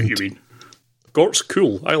awesome suit, you mean? Gort's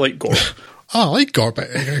cool. I like Gort. I like Gort,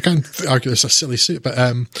 but I can't argue it's a silly suit. But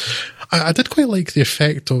I did quite like the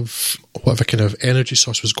effect of whatever kind of energy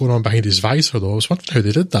source was going on behind his visor, though. I was wondering how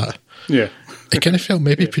they did that. Yeah. It kind of felt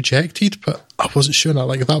maybe projected, but I wasn't sure. That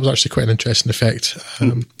was actually quite an interesting effect.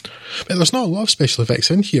 But there's not a lot of special effects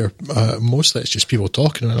in here. Mostly it's just people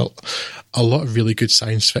talking. And a lot of really good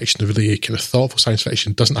science fiction, really kind of thoughtful science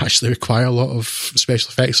fiction, doesn't actually require a lot of special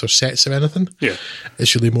effects or sets or anything. Yeah.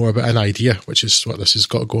 It's really more about an idea, which is what this has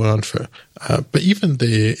got going on for. But even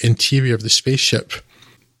the interior of the spaceship,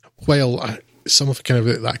 while some of kind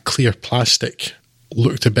of that clear plastic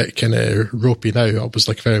looked a bit kind of ropey now, I was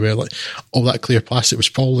like very well like all that clear plastic was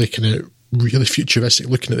probably kind of really futuristic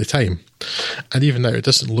looking at the time, and even now it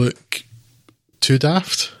doesn't look too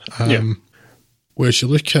daft. Whereas you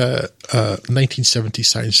look at 1970s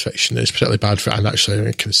science fiction, it's particularly bad for it, and actually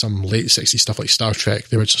kind of some late 60s stuff like Star Trek,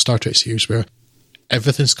 the original Star Trek series, where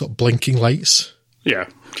everything's got blinking lights. Yeah.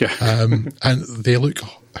 And they look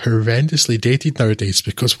horrendously dated nowadays,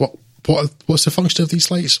 because what's the function of these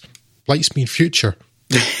lights? Lights mean future,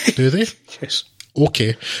 do they? Yes.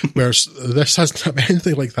 Okay. Whereas this hasn't got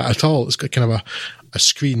anything like that at all. It's got kind of a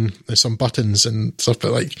screen and some buttons and stuff,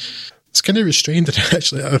 but like it's kind of restrained, and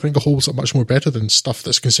actually I think it holds up much more better than stuff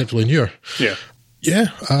that's considerably newer. Yeah. Yeah.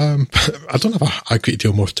 I don't have a great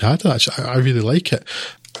deal more to add. Actually, I really like it.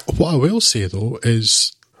 What I will say though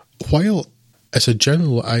is, while as a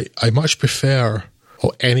general, I much prefer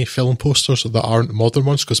any film posters that aren't modern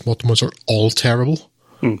ones, because modern ones are all terrible.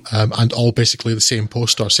 And all basically the same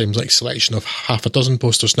poster, same like selection of half a dozen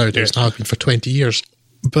posters nowadays, and have been for 20 years.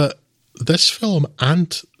 But this film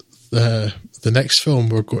and the next film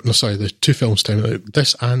the two films down,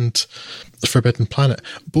 this and The Forbidden Planet,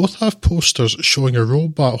 both have posters showing a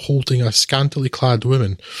robot holding a scantily clad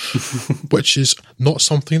woman, which is not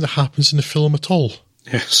something that happens in the film at all.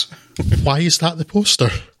 Yes. Why is that the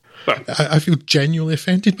poster? Well, I feel genuinely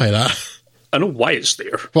offended by that. I know why it's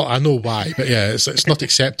there. Well, I know why, but yeah, it's not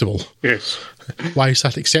acceptable. Yes. Why is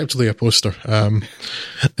that acceptably a poster?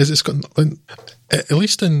 It's got, at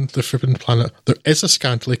least in The Forbidden Planet, there is a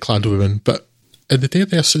scantily clad woman, but in The Day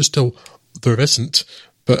They Are Stood Still, there isn't.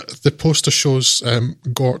 But the poster shows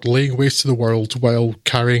Gort laying waste to the world while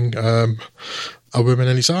carrying a woman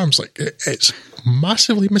in his arms. Like, it's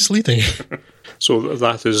massively misleading. So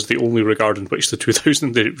that is the only regard in which the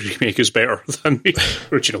 2008 remake is better than the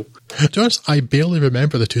original. To be honest, I barely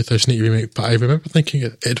remember the 2008 remake, but I remember thinking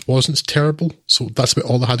it wasn't terrible, so that's about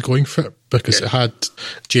all I had going for it, because it had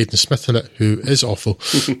Jaden Smith in it, who is awful.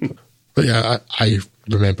 But yeah, I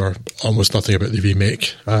remember almost nothing about the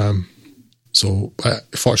remake, so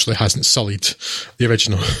fortunately hasn't sullied the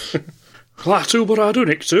original. Klaatu Baradu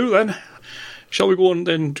Nikto, then. Shall we go on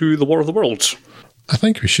then to The War of the Worlds? I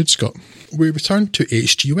think we should, Scott. We return to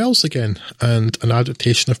H.G. Wells again, and an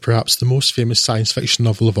adaptation of perhaps the most famous science fiction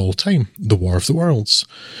novel of all time, The War of the Worlds,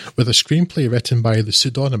 with a screenplay written by the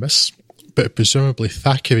pseudonymous, but presumably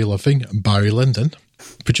Thackeray-loving, Barry Lyndon,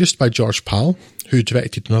 produced by George Pal, who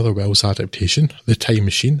directed another Wells adaptation, The Time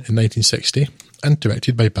Machine, in 1960, and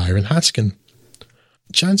directed by Byron Haskin.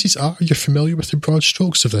 Chances are you're familiar with the broad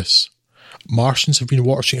strokes of this. Martians have been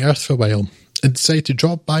watching Earth for a while and decide to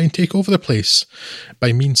drop by and take over the place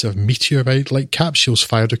by means of meteorite-like capsules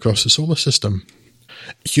fired across the solar system.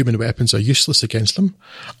 Human weapons are useless against them.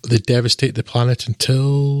 They devastate the planet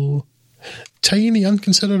until tiny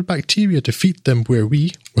unconsidered bacteria defeat them where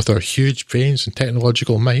we, with our huge brains and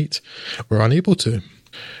technological might, were unable to.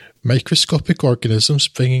 Microscopic organisms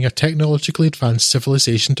bringing a technologically advanced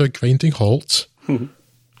civilization to a grinding halt.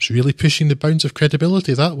 It's really pushing the bounds of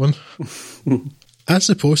credibility, that one. As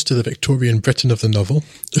opposed to the Victorian Britain of the novel,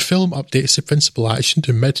 the film updates the principal action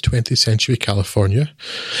to mid-20th century California,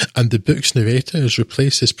 and the book's narrator is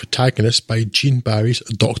replaced as protagonist by Gene Barry's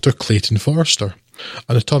Dr. Clayton Forrester,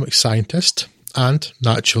 an atomic scientist, and,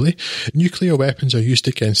 naturally, nuclear weapons are used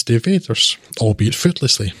against the invaders, albeit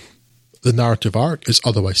fruitlessly. The narrative arc is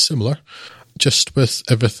otherwise similar, just with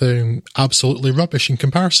everything absolutely rubbish in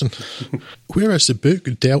comparison. Whereas the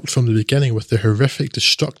book dealt from the beginning with the horrific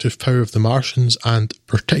destructive power of the Martians and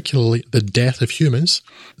particularly the death of humans,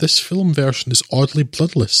 this film version is oddly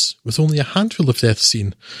bloodless, with only a handful of deaths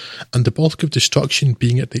seen, and the bulk of destruction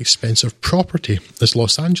being at the expense of property as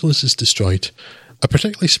Los Angeles is destroyed. A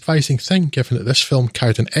particularly surprising thing given that this film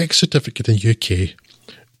carried an X certificate in UK,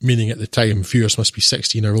 meaning at the time viewers must be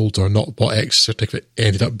 16 or older, not what X certificate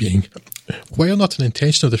ended up being. While not an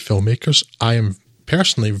intention of the filmmakers, I am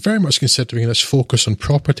personally very much considering this focus on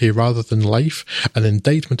property rather than life an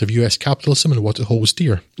indictment of US capitalism and what it holds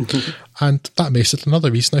dear. And that makes it another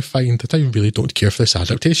reason I find that I really don't care for this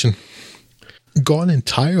adaptation. Gone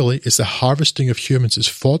entirely is the harvesting of humans as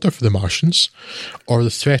fodder for the Martians, or the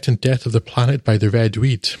threatened death of the planet by the red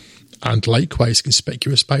weed. And likewise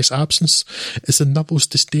conspicuous by its absence is the novel's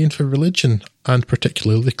disdain for religion, and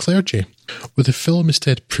particularly the clergy, with the film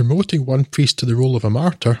instead promoting one priest to the role of a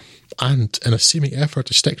martyr, and, in a seeming effort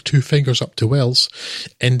to stick two fingers up to Wells,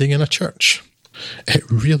 ending in a church. It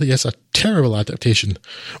really is a terrible adaptation,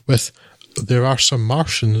 with there are some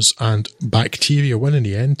Martians and bacteria win in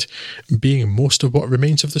the end, being most of what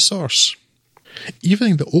remains of the source.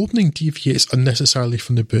 Even the opening deviates unnecessarily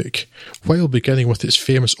from the book, while beginning with its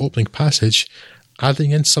famous opening passage,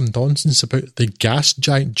 adding in some nonsense about the gas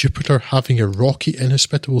giant Jupiter having a rocky,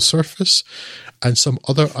 inhospitable surface, and some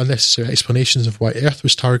other unnecessary explanations of why Earth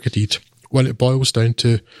was targeted, when it boils down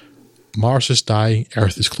to Mars is dying,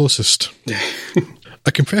 Earth is closest.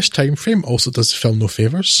 A compressed time frame also does the film no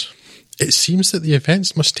favours. It seems that the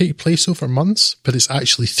events must take place over months, but it's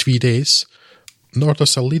actually 3 days, nor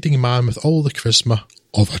does a leading man with all the charisma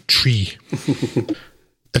of a tree.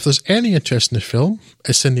 If there's any interest in the film,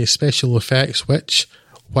 it's in the special effects which,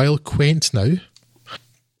 while quaint now,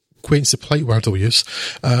 quaint's the polite word I'll use,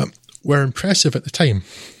 were impressive at the time.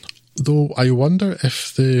 Though I wonder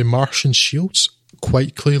if the Martian shields,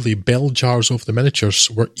 quite clearly bell jars over the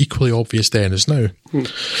miniatures, were equally obvious then as now.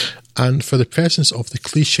 And for the presence of the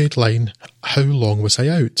cliched line, "How long was I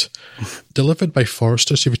out?" delivered by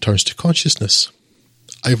Forrester as he returns to consciousness.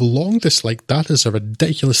 I've long disliked that as a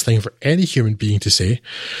ridiculous thing for any human being to say,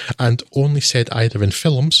 and only said either in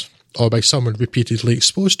films or by someone repeatedly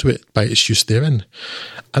exposed to it by its use therein.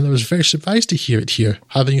 And I was very surprised to hear it here,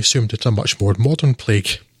 having assumed it a much more modern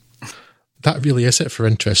plague. That really is it for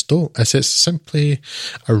interest though, as it's simply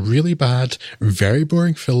a really bad, very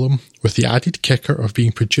boring film with the added kicker of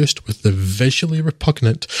being produced with the visually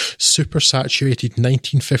repugnant, super-saturated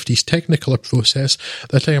 1950s Technicolor process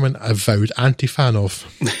that I am an avowed anti-fan of.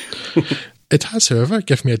 It has, however,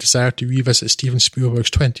 given me a desire to revisit Steven Spielberg's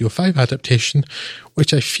 2005 adaptation,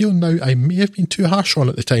 which I feel now I may have been too harsh on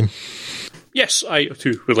at the time. Yes, I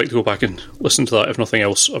too would like to go back and listen to that, if nothing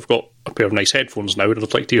else. I've got a pair of nice headphones now, and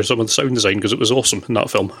I'd like to hear some of the sound design, because it was awesome in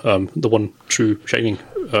that film. The one true shining.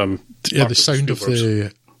 The sound of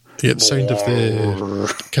the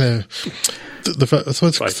kind of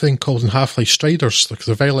the thing called in Half-Life Striders, because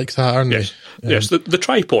they're very like that, aren't they? Yes, the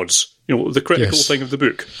tripods. The critical thing of the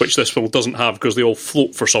book, which this film doesn't have because they all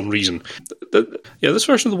float for some reason. This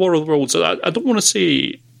version of The War of the Worlds, I don't want to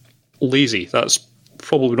say lazy. That's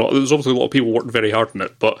probably not. There's obviously a lot of people working very hard on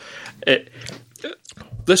it, but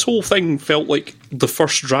this whole thing felt like the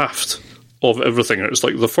first draft of everything. It's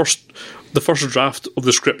like the first draft of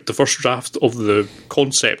the script, the first draft of the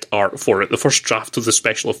concept art for it, the first draft of the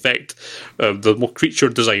special effect, the creature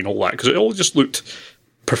design, all that, because it all just looked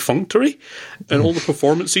perfunctory, and all the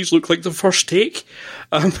performances look like the first take.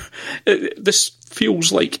 This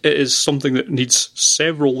feels like it is something that needs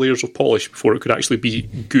several layers of polish before it could actually be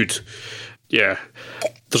good. Yeah,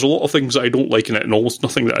 there's a lot of things that I don't like in it, and almost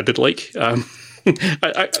nothing that I did like.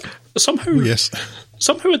 I somehow,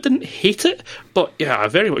 somehow I didn't hate it, but yeah, I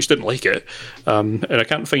very much didn't like it, and I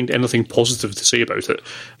can't find anything positive to say about it.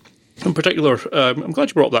 In particular, I'm glad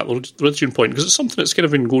you brought up that religion point, because it's something that's kind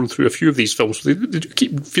of been going through a few of these films. They do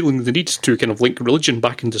keep feeling the need to kind of link religion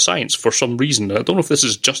back into science for some reason. I don't know if this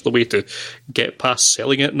is just the way to get past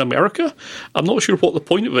selling it in America. I'm not sure what the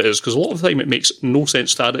point of it is, because a lot of the time it makes no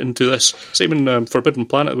sense to add it into this. Same in Forbidden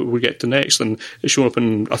Planet that we get to next, and it's shown up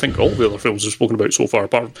in, I think, all the other films we've spoken about so far,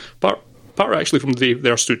 apart actually from the day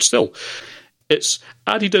There Stood Still. It's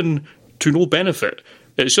added in to no benefit.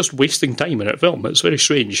 It's just wasting time in a film. It's very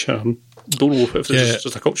strange. Don't know if this is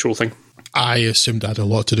just a cultural thing. I assumed that had a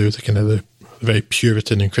lot to do with the kind of the very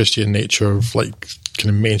Puritan and Christian nature of like kind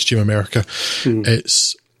of mainstream America.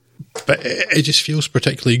 But it just feels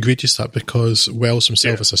particularly egregious that because Wells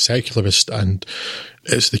himself is a secularist, and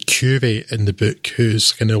it's the curate in the book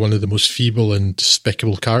who's kind of one of the most feeble and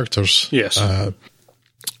despicable characters. Yes.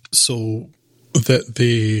 So that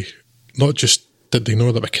they not just did they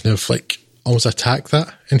ignore that, but kind of like almost attack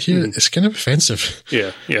that in here. It's kind of offensive.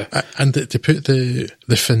 Yeah. And to put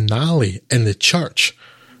the finale in the church,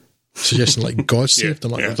 suggesting like God saved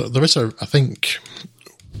them. Like there is I think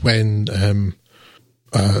when when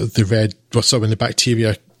the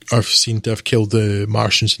bacteria are seen to have killed the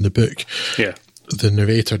Martians in the book. Yeah. The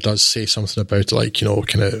narrator does say something about like, you know,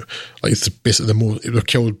 kind of like basically they're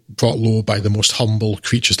killed, brought low by the most humble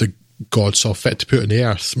creatures that God saw fit to put on the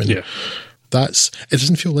earth. I mean, it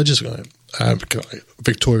doesn't feel religious.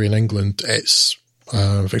 Victorian England, it's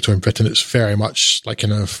Victorian Britain, it's very much like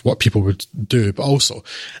kind of what people would do, but also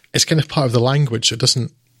it's kind of part of the language. It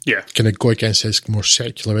doesn't kind of go against his more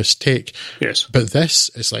secularist take. Yes. But this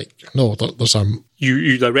is like, no, there's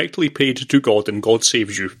You directly paid to God and God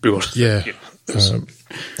saves you.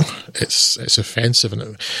 It's offensive,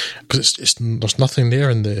 and because there's nothing there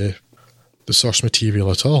in the source material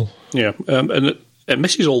at all. Yeah, and it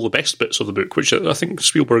misses all the best bits of the book, which I think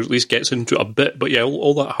Spielberg at least gets into a bit. But yeah,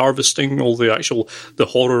 all that harvesting, all the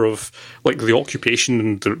horror of like the occupation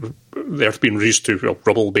and the earth being reduced to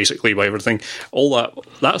rubble basically by everything, all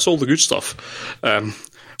that's all the good stuff.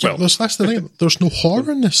 That's the thing. There's no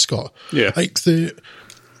horror in this, Scott. Yeah, like the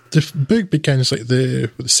book begins like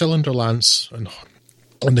with the cylinder lance and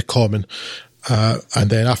on the common, and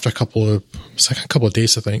then after a couple of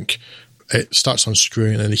days, I think, it starts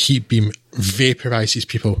unscrewing and the heat beam vaporizes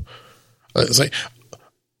people. It's like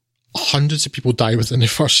hundreds of people die within the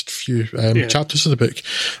first few chapters of the book.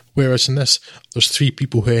 Whereas in this, there's 3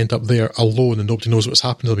 people who end up there alone and nobody knows what's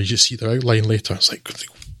happened to them. You just see their outline later. It's like,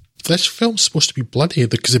 this film's supposed to be bloody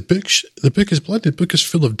because the book is bloody. The book is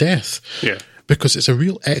full of death. Yeah. Because it's a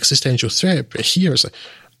real existential threat. But here it's like,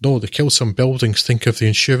 no, they killed some buildings. Think of the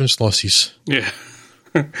insurance losses. Yeah.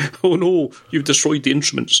 Oh no, you've destroyed the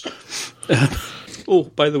instruments. Oh,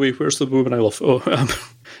 by the way, where's the woman I love?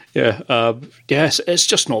 Yes, it's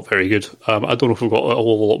just not very good. I don't know if we've got a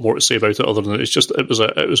whole lot more to say about it other than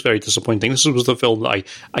it was very disappointing. This was the film that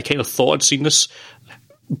I kind of thought I'd seen this,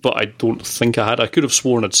 but I don't think I had. I could have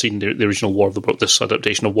sworn I'd seen the original this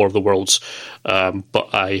adaptation of War of the Worlds, but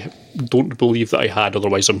I don't believe that I had.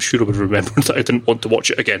 Otherwise, I'm sure I would remember that I didn't want to watch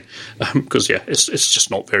it again because it's just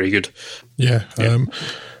not very good. Yeah.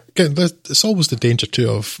 Again, there's always the danger too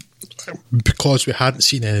of, because we hadn't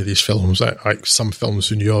seen any of these films, like some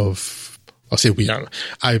films we knew of. I'll say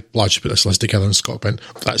I largely put this list together and Scott went,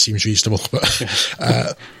 that seems reasonable, but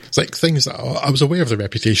it's like things that I was aware of the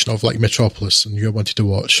reputation of, like Metropolis, and you wanted to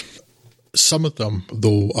watch. Some of them,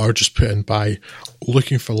 though, are just put in by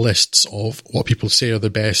looking for lists of what people say are the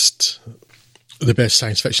best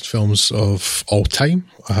science fiction films of all time.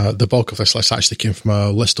 The bulk of this list actually came from a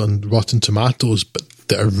list on Rotten Tomatoes, but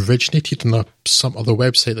that originated on some other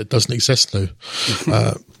website that doesn't exist now.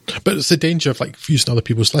 But it's the danger of like using other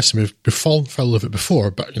people's lists. I mean, we've fallen foul of it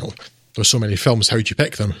before, but there's so many films, how do you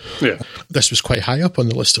pick them? Yeah. This was quite high up on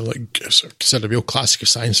the list of like considered a real classic of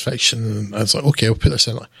science fiction, and I was like, okay, I'll put this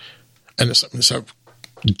in. And it's a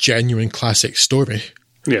genuine classic story.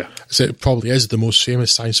 Yeah. So it probably is the most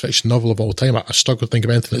famous science fiction novel of all time. I struggle to think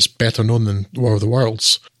of anything that's better known than War of the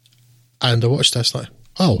Worlds. And I watched this like,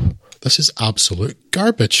 oh, this is absolute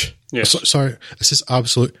garbage. Yes. Sorry, this is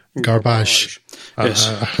absolute garbage. Yes.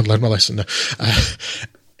 I learned my lesson now.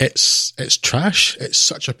 It's trash. It's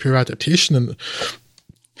such a pure adaptation, and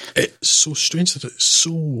it's so strange that it's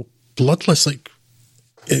so bloodless. Like,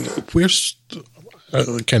 where's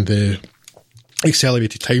kind of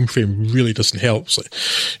accelerated time frame really doesn't help.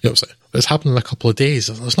 It's happened in a couple of days.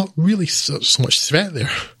 There's not really so much threat there.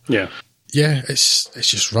 Yeah. Yeah, it's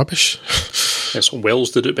just rubbish. Yes,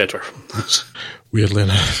 Wells did it better. Weirdly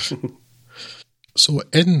enough. So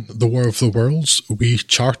in The War of the Worlds, we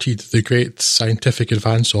charted the great scientific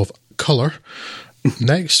advance of colour.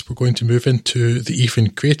 Next, we're going to move into the even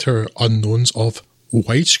greater unknowns of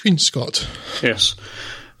widescreen, Scott. Yes.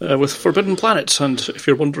 With Forbidden Planet, and if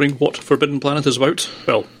you're wondering what Forbidden Planet is about,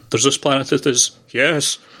 well, there's this planet that is,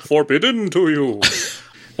 yes, forbidden to you.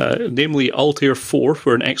 Namely Altair 4,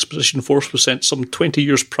 where an exposition force was sent some 20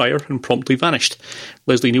 years prior and promptly vanished.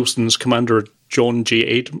 Leslie Nielsen's commander John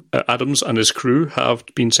J. Adams and his crew have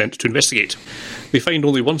been sent to investigate. They find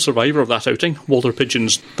only one survivor of that outing, Walter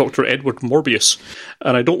Pidgeon's Dr. Edward Morbius.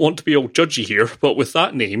 And I don't want to be all judgy here, but with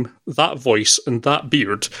that name, that voice, and that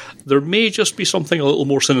beard, there may just be something a little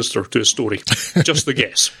more sinister to his story. Just the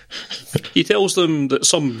guess. He tells them that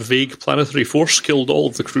some vague planetary force killed all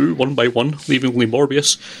of the crew one by one, leaving only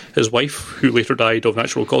Morbius, his wife, who later died of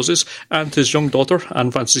natural causes, and his young daughter,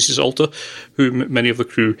 Anne Francis Alta, whom many of the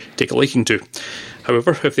crew take a liking to.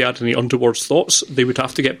 However, if they had any untoward thoughts, they would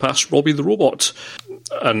have to get past Robbie the Robot,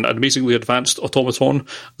 an amazingly advanced automaton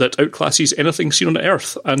that outclasses anything seen on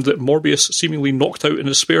Earth, and that Morbius seemingly knocked out in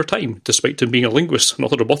his spare time, despite him being a linguist,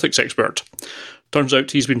 not a robotics expert. Turns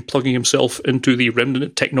out he's been plugging himself into the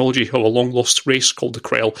remnant technology of a long-lost race called the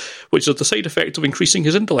Krell, which is the side effect of increasing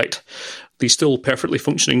his intellect. The still perfectly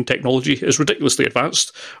functioning technology is ridiculously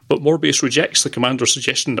advanced, but Morbius rejects the commander's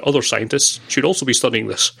suggestion that other scientists should also be studying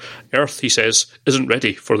this. Earth, he says, isn't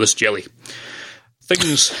ready for this jelly.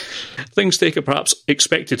 Things take a perhaps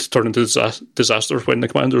expected turn into disaster when the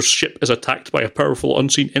commander's ship is attacked by a powerful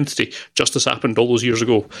unseen entity, just as happened all those years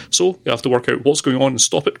ago. So you have to work out what's going on and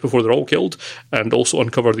stop it before they're all killed, and also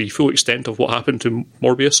uncover the full extent of what happened to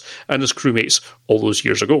Morbius and his crewmates all those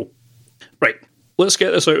years ago. Right. Let's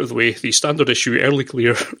get this out of the way, the standard issue, early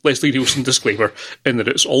clear Leslie Nielsen disclaimer, in that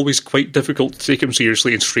it's always quite difficult to take him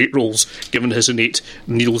seriously in straight roles, given his innate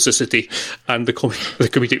Nielsicity and the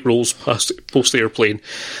comedic roles post-airplane.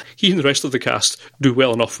 He and the rest of the cast do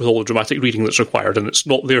well enough with all the dramatic reading that's required, and it's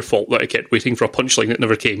not their fault that I kept waiting for a punchline that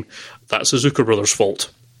never came. That's the Zucker brothers'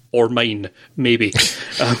 fault. Or mine, maybe.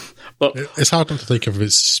 But it's hard not to think of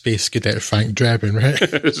as Space Cadet Frank Drebin, right?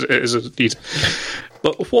 It is indeed.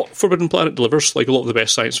 But what Forbidden Planet delivers, like a lot of the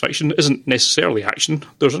best science fiction, isn't necessarily action.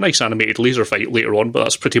 There's a nice animated laser fight later on, but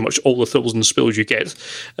that's pretty much all the thrills and spills you get.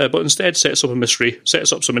 But instead sets up a mystery,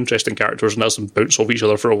 sets up some interesting characters, and has them bounce off each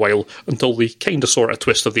other for a while until the kind of sort of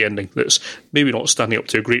twist of the ending that's maybe not standing up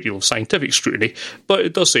to a great deal of scientific scrutiny, but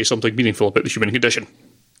it does say something meaningful about the human condition.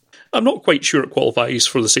 I'm not quite sure it qualifies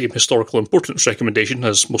for the same historical importance recommendation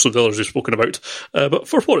as most of the others we've spoken about, but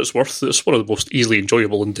for what it's worth, it's one of the most easily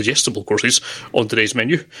enjoyable and digestible courses on today's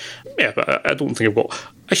menu. Yeah, but I don't think I've got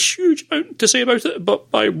a huge amount to say about it, but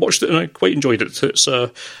I watched it and I quite enjoyed it. It's a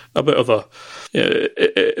bit of a...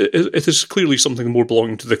 it is clearly something more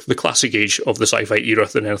belonging to the classic age of the sci-fi era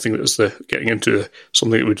than anything that is getting into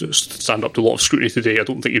something that would stand up to a lot of scrutiny today. I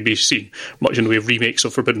don't think you'd be seeing much in the way of remakes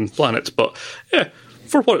of Forbidden Planet, but yeah,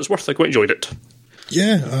 for what it's worth, I quite enjoyed it.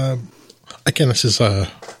 Yeah, again, this is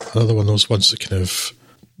another one of those ones that kind of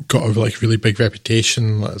got a really big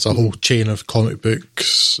reputation. There's a whole chain of comic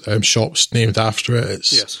books shops named after it.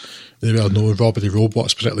 It's really well known. Robbie the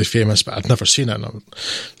Robot's particularly famous, but I'd never seen it, and I'm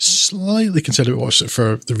slightly considering watching it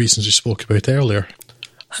for the reasons we spoke about earlier.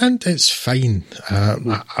 And it's fine.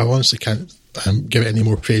 I honestly can't give it any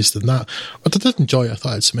more praise than that. But I did enjoy it. I thought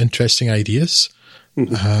it had some interesting ideas.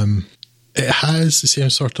 Mm-hmm. It has the same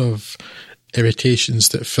sort of irritations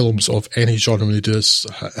that films of any genre really does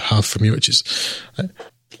have for me, which is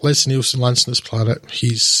Leslie Nielsen lands on this planet.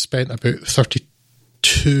 He's spent about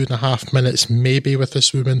 32.5 minutes maybe with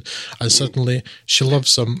this woman, and suddenly she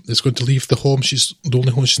loves him, is going to leave the home. She's the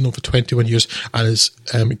only home she's known for 21 years, and is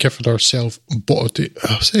given herself body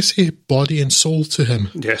and soul to him.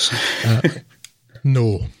 Yes.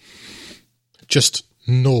 No. Just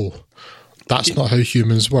no. That's not how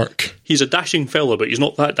humans work. He's a dashing fella, but he's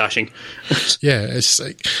not that dashing. Yeah, it's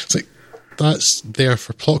like that's there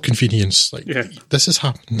for plot convenience. This has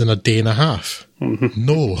happened in a day and a half. Mm-hmm.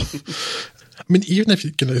 No. I mean, even if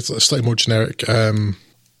it's slightly more generic, I'm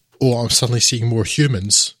suddenly seeing more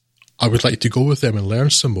humans, I would like to go with them and learn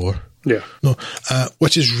some more. Yeah. No,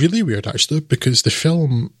 which is really weird, actually, because the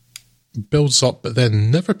film builds up but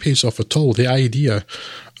then never pays off at all. The idea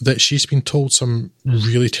that she's been told some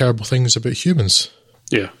really terrible things about humans.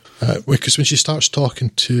 Yeah. Because when she starts talking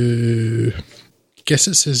to, I guess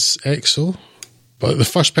it's his XO, But the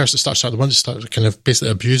first person that starts out, the one that starts kind of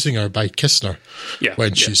basically abusing her by kissing her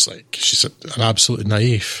when she's an absolute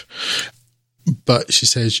naive. But she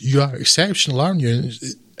says, you are exceptional, aren't you?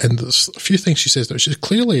 And there's a few things she says that she's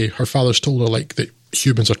clearly, her father's told her like that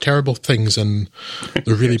humans are terrible things and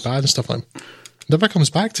they're really bad and stuff like that. Never comes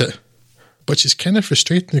back to it. But she's kind of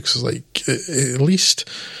frustrating because like at least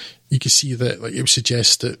you can see that like it would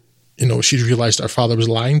suggest that, you know, she realised that her father was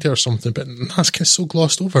lying to her or something, but that's kind of so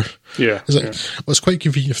glossed over. Yeah. It's like, well, it's quite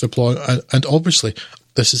convenient for the plot, and obviously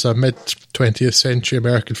this is a mid-20th century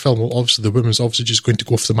American film. Well, obviously the woman's obviously just going to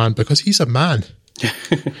go for the man because he's a man.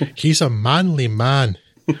 He's a manly man.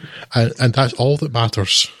 and that's all that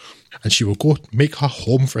matters. And she will go make her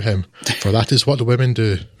home for him, for that is what the women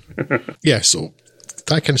do. Yeah, so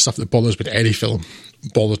that kind of stuff that bothers me in any film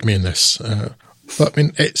bothered me in this. But I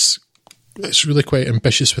mean, it's really quite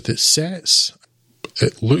ambitious with its sets.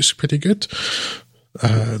 It looks pretty good.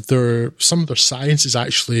 Some of their science is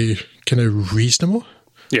actually kind of reasonable.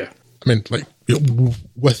 Yeah. I mean, like, you know,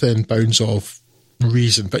 within bounds of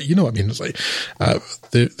reason, but you know what I mean? It's like,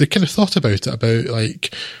 they kind of thought about it, about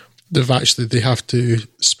like, they have to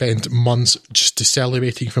spend months just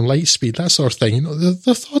decelerating from light speed, that sort of thing. You know,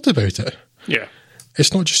 they thought about it. Yeah.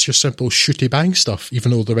 It's not just your simple shooty bang stuff,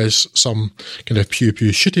 even though there is some kind of pew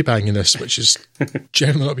shooty bang in this, which is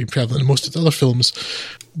generally not been prevalent in most of the other films,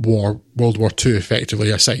 World War II effectively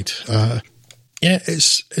aside.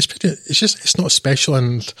 It's not special,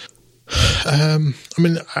 and I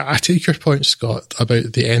mean, I take your point, Scott,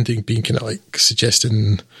 about the ending being kind of like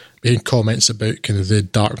suggesting, making comments about kind of the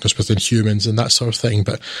darkness within humans and that sort of thing,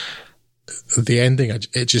 but the ending,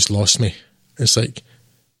 it just lost me. It's like,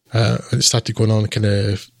 it started going on kind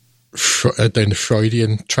of down the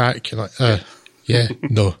Freudian track, and like,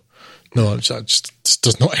 no, it just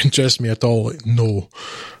does not interest me at all. Like, no.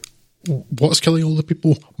 What's killing all the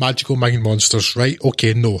people? Magical mind monsters, right?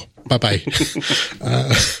 Okay, no. Bye-bye.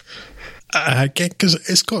 Again, because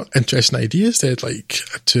it's got interesting ideas there, like,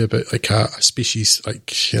 too, about like a species,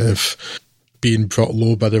 like, kind of being brought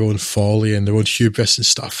low by their own folly and their own hubris and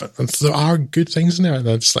stuff. And there are good things in there, and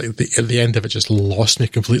it's like at the end of it just lost me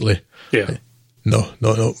completely. Yeah. Like,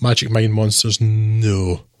 no, magic mind monsters,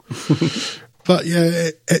 no. But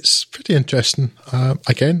yeah, it's pretty interesting.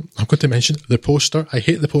 Again, I'm going to mention the poster. I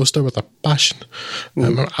hate the poster with a passion.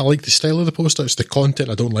 I like the style of the poster. It's the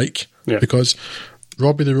content I don't like. Yeah. Because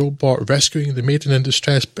Robbie the Robot rescuing the maiden in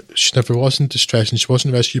distress, but she never was in distress and she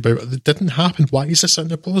wasn't rescued by it. It didn't happen. Why is this in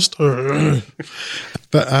the poster?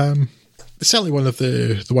 But it's certainly one of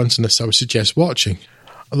the ones in this I would suggest watching.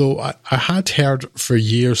 Although I had heard for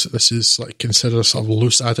years that this is like considered a sort of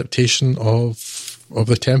loose adaptation of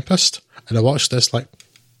The Tempest. And I watched this like,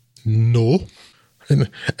 no. And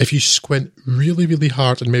if you squint really, really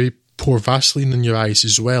hard and maybe pour Vaseline in your eyes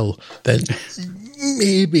as well, then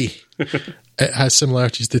maybe it has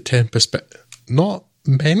similarities to Tempest, but not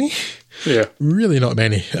many. Yeah. Really not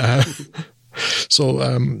many. So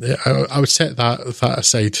I would set that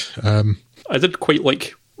aside. I did quite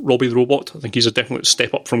like Robbie the Robot. I think he's a definite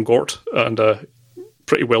step up from Gort, and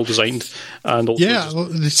pretty well designed. And also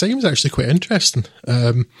the design was actually quite interesting.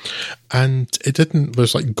 And it didn't,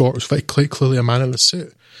 was like Gort was very clearly a man in a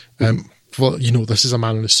suit. Well, you know, this is a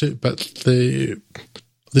man in a suit, but the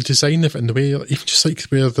design of it and the way, even just like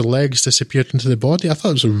where the legs disappeared into the body, I thought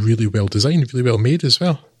it was a really well designed, really well made as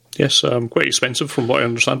well. Yes, quite expensive from what I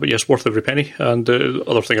understand, but yes, worth every penny. And the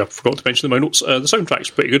other thing I forgot to mention in my notes, the soundtrack's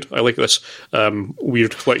pretty good. I like this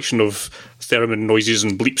weird collection of theremin noises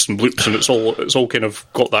and bleeps and bloops, and it's all kind of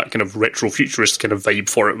got that kind of retro futurist kind of vibe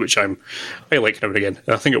for it, which I like now and again.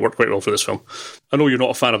 I think it worked quite well for this film. I know you're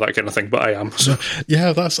not a fan of that kind of thing, but I am. So. Yeah,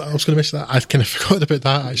 I was going to mention that. I kind of forgot about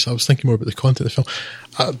that, actually. I was thinking more about the content of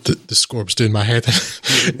the film. The score was doing my head.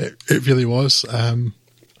 It really was.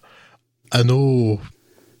 I know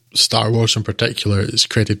Star Wars in particular is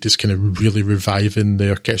credited as kind of really reviving the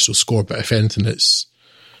orchestral score, but if anything, it's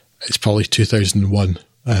probably 2001,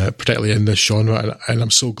 particularly in this genre, and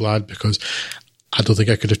I'm so glad, because I don't think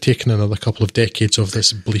I could have taken another couple of decades of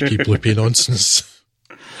this bleepy bloopy nonsense.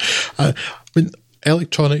 I mean,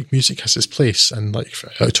 electronic music has its place, and like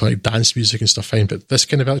electronic dance music and stuff, fine, but this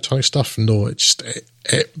kind of electronic stuff, no,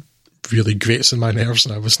 it really grates in my nerves,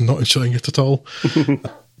 and I was not enjoying it at all.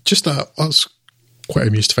 I was quite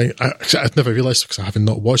amused to find. I'd never realised, because I haven't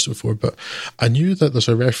not watched it before, but I knew that there's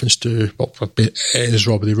a reference to, well, it is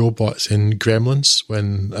Robbie the Robot in Gremlins,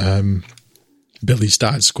 when Billy's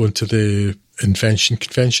dad's going to the invention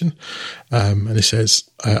convention, and he says,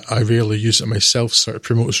 I rarely use it myself, sort of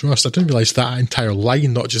promotes Rust. I didn't realise that entire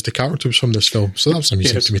line, not just the character, was from this film, so that was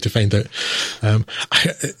amusing to me to find out.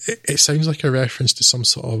 It sounds like a reference to some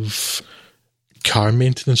sort of car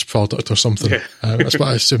maintenance product or something. Yeah. That's what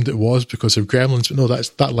I assumed it was because of Gremlins, but no,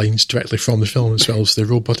 that line's directly from the film as well as the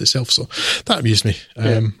robot itself, so that amused me.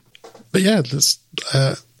 But yeah,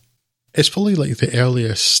 it's probably like the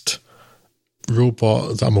earliest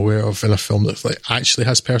robot that I'm aware of in a film that like actually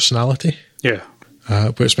has personality. Yeah.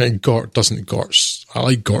 Whereas Gort doesn't. I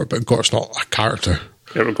like Gort, but Gort's not a character.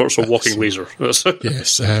 Yeah, but Gort's a walking laser.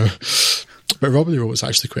 Yes. But Robbie the Robot's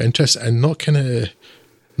actually quite interesting and not in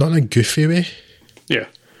a goofy way. Yeah.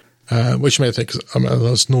 Which you might think,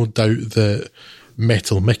 there's no doubt that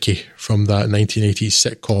Metal Mickey from that 1980s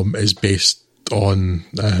sitcom is based on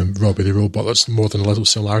Robbie the Robot. There's more than a little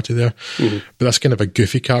similarity there. Mm-hmm. But that's kind of a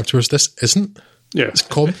goofy character, whereas this isn't. Yeah. It's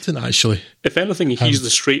competent, actually. If anything, he's the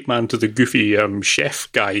straight man to the goofy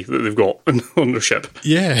chef guy that they've got on their ship.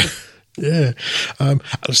 Yeah. Yeah.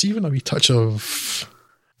 There's even a wee touch of,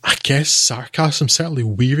 I guess, sarcasm, certainly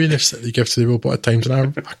weariness that they give to the robot at times,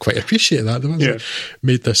 and I quite appreciate that. They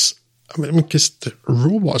made this, because the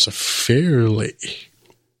robot's a fairly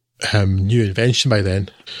new invention by then.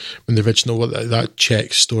 When the original, that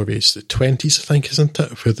Czech story is the 20s, I think, isn't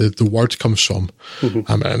it? Where the word comes from.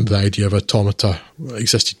 Mm-hmm. And the idea of automata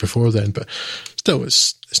existed before then. But still,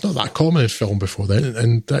 it's not that common in film before then.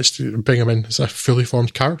 And that's to bring him in as a fully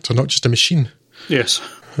formed character, not just a machine. Yes.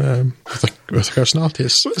 With a personality.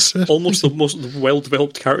 It's almost the most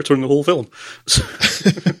well-developed character in the whole film.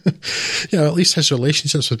 Yeah, at least his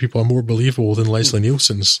relationships with people are more believable than Leslie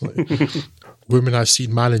Nielsen's. Like, woman has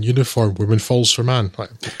seen man in uniform, woman falls for man.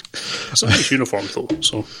 Like, it's a nice uniform, though.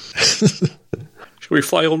 So, shall we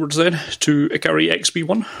fly onwards then to Ikari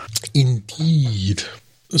XB1? Indeed.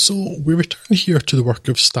 So we return here to the work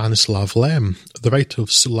of Stanislav Lem, the writer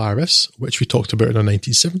of Solaris, which we talked about in our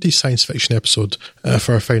 1970s science fiction episode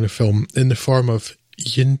for our final film, in the form of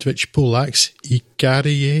Jindřich Polak's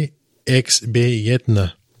Ikarie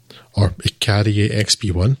XB1, or Ikarie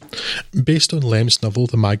XB1, based on Lem's novel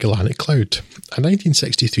The Magellanic Cloud, a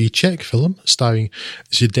 1963 Czech film starring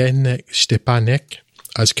Zdeněk Štěpánek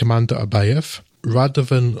as Commander Abayev,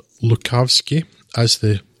 Radovan Lukavsky as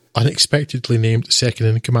the unexpectedly named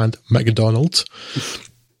second-in-command MacDonald,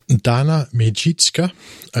 Dana Majicka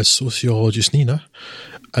as sociologist Nina,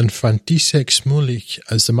 and František Smolik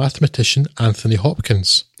as the mathematician Anthony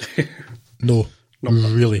Hopkins. No,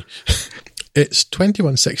 really. It's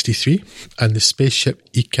 2163, and the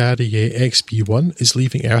spaceship Ikarie XB1 is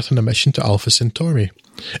leaving Earth on a mission to Alpha Centauri,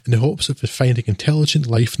 in the hopes of finding intelligent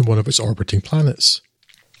life on one of its orbiting planets.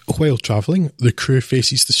 While travelling, the crew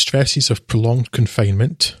faces the stresses of prolonged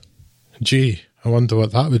confinement. Gee, I wonder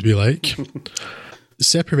what that would be like.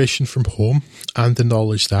 Separation from home, and the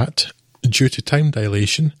knowledge that, due to time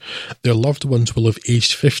dilation, their loved ones will have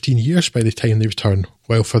aged 15 years by the time they return,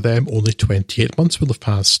 while for them only 28 months will have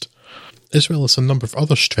passed. As well as a number of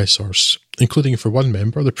other stressors, including for one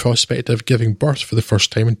member the prospect of giving birth for the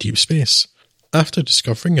first time in deep space. After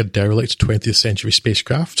discovering a derelict 20th century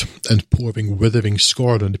spacecraft and pouring withering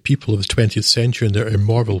scorn on the people of the 20th century and their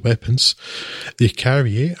immoral weapons, the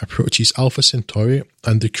Ikarie approaches Alpha Centauri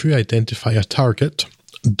and the crew identify a target,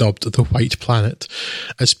 dubbed the White Planet,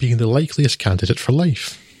 as being the likeliest candidate for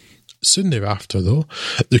life. Soon thereafter, though,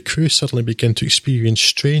 the crew suddenly begin to experience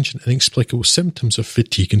strange and inexplicable symptoms of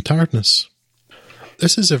fatigue and tiredness.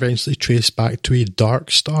 This is eventually traced back to a dark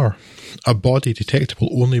star, a body detectable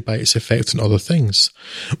only by its effects on other things,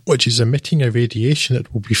 which is emitting a radiation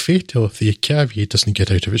that will be fatal if the Ikarie doesn't get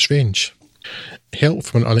out of its range. Help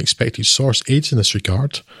from an unexpected source aids in this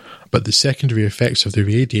regard, but the secondary effects of the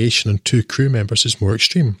radiation on two crew members is more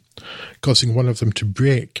extreme, causing one of them to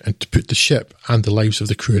break and to put the ship and the lives of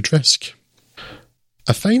the crew at risk.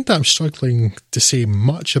 I find that I'm struggling to say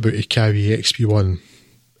much about Ikarie XB1.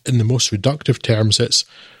 In the most reductive terms, it's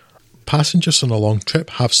passengers on a long trip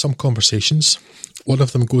have some conversations. One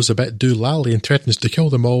of them goes a bit doolally and threatens to kill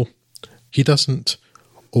them all. He doesn't.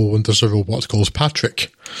 Oh, and there's a robot called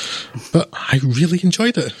Patrick. But I really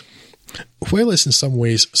enjoyed it. While it's in some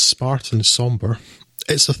ways smart and sombre,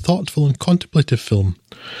 it's a thoughtful and contemplative film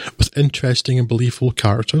with interesting and believable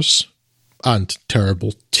characters and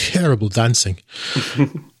terrible, terrible dancing,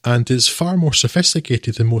 and is far more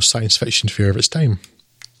sophisticated than most science fiction fare of its time.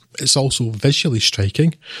 It's also visually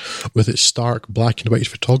striking, with its stark black and white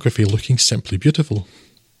photography looking simply beautiful.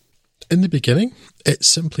 In the beginning, it's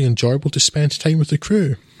simply enjoyable to spend time with the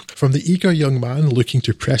crew. From the eager young man looking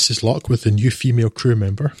to press his luck with the new female crew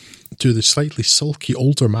member, to the slightly sulky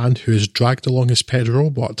older man who is dragged along his pet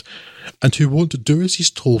robot, and who won't do as he's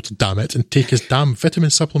told, damn it, and take his damn vitamin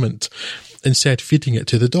supplement, instead feeding it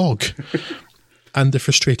to the dog. And the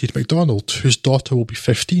frustrated MacDonald, whose daughter will be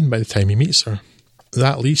 15 by the time he meets her.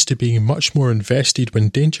 That leads to being much more invested when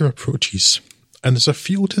danger approaches, and there's a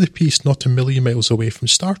feel to the piece not a million miles away from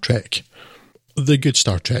Star Trek. The good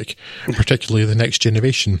Star Trek, particularly The Next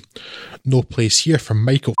Generation. No place here for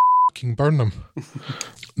Michael fucking Burnham.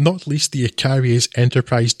 Not least the Icarie's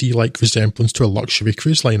Enterprise D-like resemblance to a luxury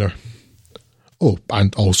cruise liner. Oh,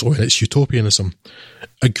 and also in its utopianism.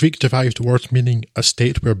 A Greek-derived word meaning a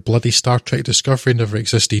state where bloody Star Trek Discovery never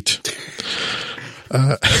existed.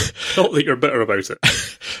 Not that you're bitter about it.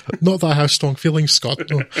 Not that I have strong feelings, Scott.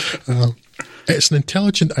 No. It's an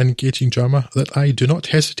intelligent and engaging drama that I do not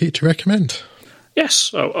hesitate to recommend.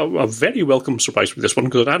 Yes, a very welcome surprise with this one,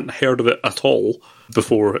 because I hadn't heard of it at all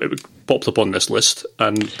before it popped up on this list,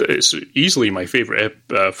 and it's easily my favourite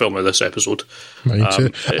film of this episode. Mine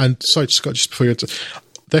too. And sorry, Scott, just before you go,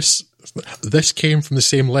 this came from the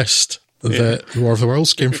same list that War of the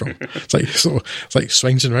Worlds came from. It's like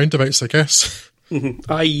swings and roundabouts, I guess. Mm-hmm.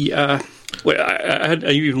 I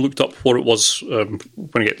even looked up what it was when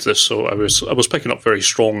I get to this, so I was picking up very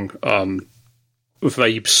strong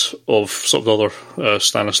vibes of sort of the other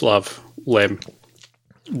Stanislav Lem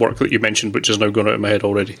work that you mentioned, which has now gone out of my head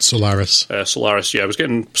already. Solaris. Solaris, yeah. I was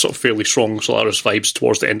getting sort of fairly strong Solaris vibes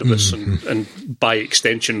towards the end of this, and by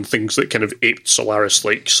extension, things that kind of aped Solaris,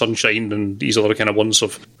 like Sunshine and these other kind of ones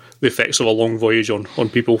of the effects of a long voyage on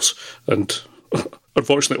peoples, and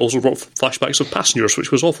unfortunately also brought flashbacks of Passengers,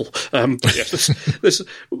 which was awful. But yes, this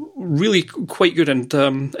really quite good, and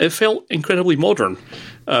it felt incredibly modern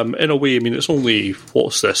in a way. I mean, it's only,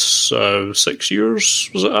 what's this, 6 years,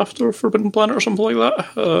 was it, after Forbidden Planet or something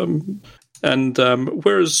like that? And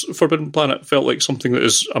whereas Forbidden Planet felt like something that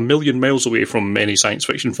is a million miles away from any science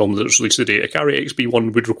fiction film that was released today, Ikari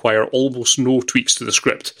XB1 would require almost no tweaks to the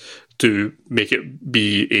script to make it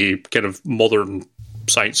be a kind of modern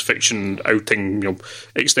science fiction outing,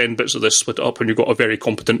 extend bits of this, split it up, and you've got a very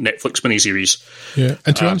competent Netflix miniseries. Yeah,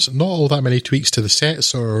 and to be honest, not all that many tweaks to the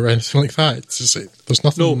sets or anything like that. There's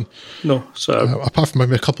nothing. No. So apart from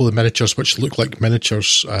maybe a couple of miniatures, which look like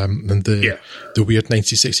miniatures, and the weird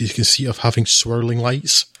 1960s you can see of having swirling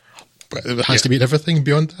lights. But it has to be everything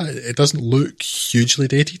beyond that. It doesn't look hugely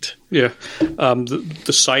dated. Yeah.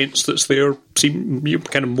 The science that's there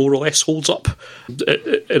kind of more or less holds up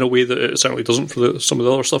in a way that it certainly doesn't for some of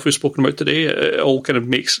the other stuff we've spoken about today. It all kind of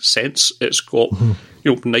makes sense. It's got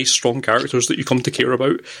nice, strong characters that you come to care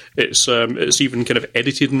about. It's even kind of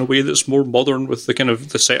edited in a way that's more modern with the kind of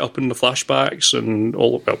the setup and the flashbacks and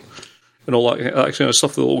all that kind of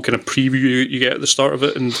stuff, the little kind of preview you get at the start of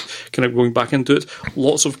it, and kind of going back into it.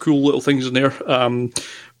 Lots of cool little things in there.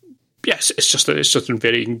 Yes, it's just a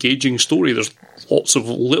very engaging story. There's lots of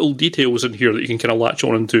little details in here that you can kind of latch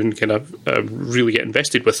on into and kind of really get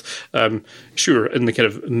invested with. Sure, in the kind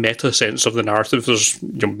of meta sense of the narrative, there's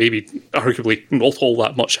maybe arguably not all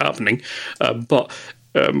that much happening, but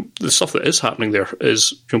the stuff that is happening there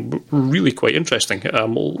is really quite interesting.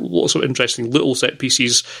 Lots of interesting little set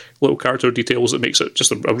pieces, little character details that makes it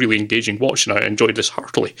just a really engaging watch, and I enjoyed this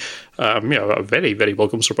heartily. A very, very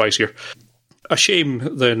welcome surprise here. A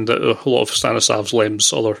shame then that a lot of Stanislav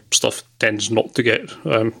Lem's other stuff tends not to get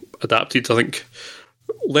adapted. I think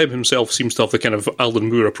Lem himself seems to have the kind of Alan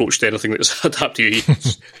Moore approach to anything that's adapted. He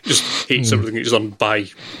just hates everything he's done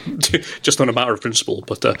just on a matter of principle.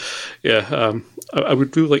 But I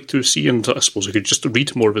would really like to see, and I suppose I could just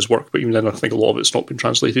read more of his work, but even then I think a lot of it's not been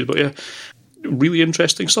translated. But yeah, really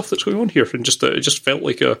interesting stuff that's going on here, and it just felt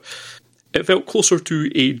like it felt closer to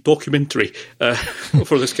a documentary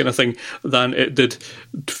for this kind of thing than it did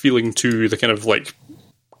feeling to the kind of like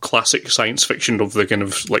classic science fiction of the kind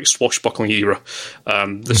of like swashbuckling era.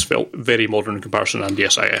 This felt very modern in comparison, and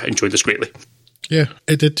yes, I enjoyed this greatly. Yeah,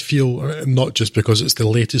 it did feel, not just because it's the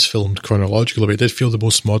latest filmed chronologically, but it did feel the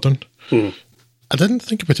most modern. I didn't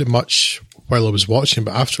think about it much while I was watching,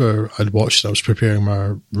 but after I'd watched it, I was preparing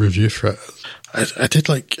my review for it. I did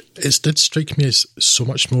it did strike me as so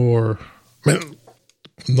much more, I mean,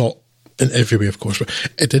 not in every way, of course, but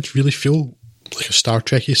it did really feel like a Star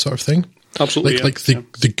Trek-y sort of thing. Absolutely,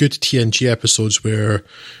 the good TNG episodes where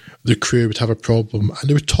the crew would have a problem and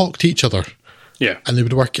they would talk to each other. Yeah. And they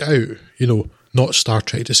would work it out, not Star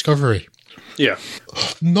Trek Discovery. Yeah.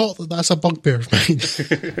 Not that that's a bugbear of mine.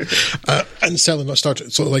 And certainly not Star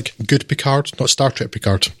Trek. So like good Picard, not Star Trek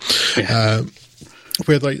Picard. Yeah.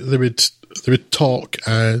 Where they would talk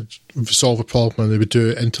and solve a problem, and they would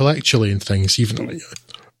do it intellectually and things, even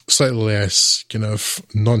slightly less kind of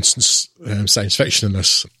nonsense science fiction in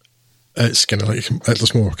this. It's kind of like,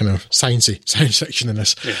 there's more kind of science fiction in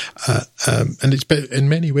this. Yeah. And in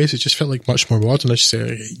many ways, it just felt like much more modern. As you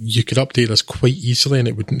say, you could update this quite easily and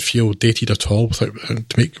it wouldn't feel dated at all without having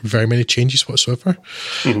to make very many changes whatsoever.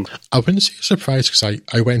 Mm-hmm. I wouldn't say surprised because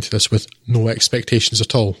I went to this with no expectations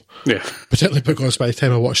at all. Yeah. Particularly because by the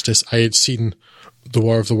time I watched this, I had seen The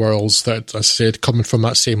War of the Worlds, that, as I said, coming from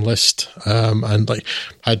that same list, and like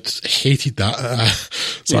I'd hated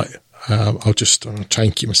that. I'll just try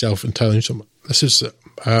and keep myself intelligent. This is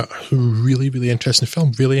a really, really interesting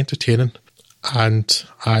film, really entertaining, and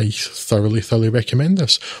I thoroughly recommend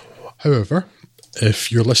this. However,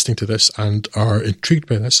 if you're listening to this and are intrigued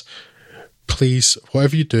by this, please,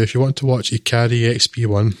 whatever you do, if you want to watch Ikari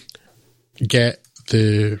XB1, get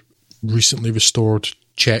the recently restored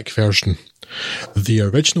Czech version. The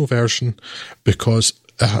original version, because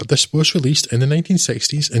this was released in the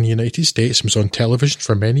 1960s in the United States and was on television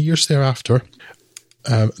for many years thereafter,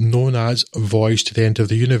 known as Voyage to the End of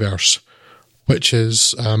the Universe, which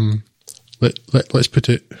is, let's put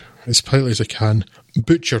it as politely as I can,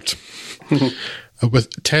 butchered,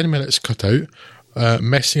 with 10 minutes cut out,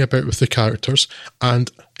 messing about with the characters,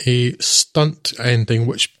 and a stunt ending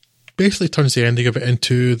which basically turns the ending of it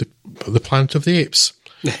into the Planet of the Apes.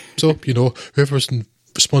 So, whoever's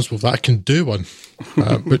responsible for that can do one.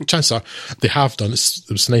 But chances are they have done. It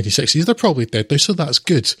was the 1960s. They're probably dead now, so that's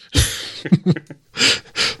good.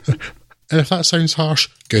 And if that sounds harsh,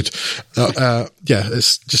 good.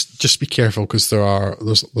 It's just be careful because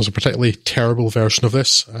there's a particularly terrible version of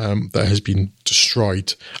this that has been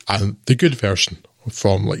destroyed, and the good version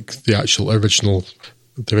from like the actual original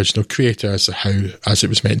creator as it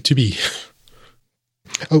was meant to be.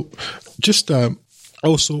 Oh, just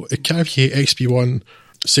also Ikari XB1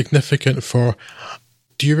 significant for.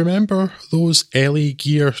 Do you remember those Ellie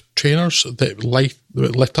gear trainers that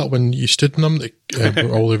lit up when you stood in them? That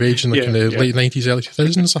were all the rage in the late 90s, early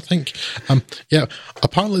 2000s, I think.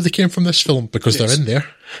 Apparently they came from this film because they're in there.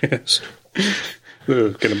 Yes.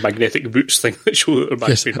 The kind of magnetic boots thing that show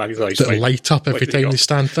that light up every time they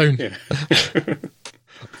stand down. Yeah.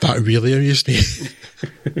 That really amused me.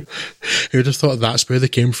 Who would have thought that's where they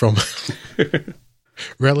came from?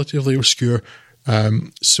 Relatively obscure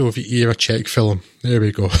Soviet-era Czech film. There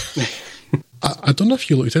we go. I don't know if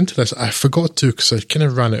you looked into this. I forgot to because I kind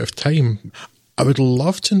of ran out of time. I would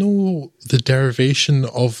love to know the derivation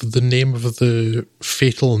of the name of the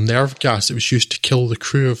fatal nerve gas that was used to kill the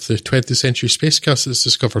crew of the 20th Century Spacecraft that's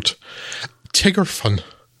discovered. Tiggerfun.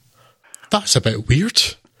 That's a bit weird.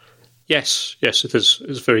 Yes, it is.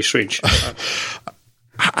 It's very strange.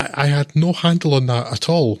 I had no handle on that at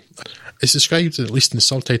all. It's described, at least in the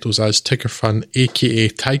subtitles, as Tiggerfun, aka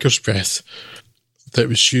Tiger's Breath, that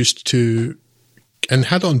was used to, and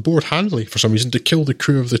had on board handily for some reason, to kill the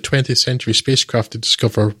crew of the 20th Century Spacecraft to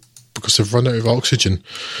discover because they've run out of oxygen.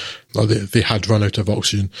 Or they had run out of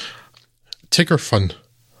oxygen. Tiggerfun.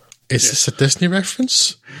 Is this a Disney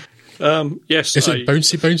reference? Yes. Is it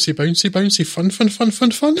bouncy, fun?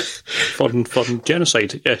 Fun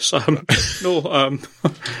genocide, yes. I've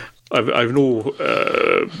no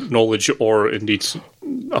knowledge, or indeed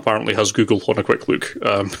apparently has Google on a quick look.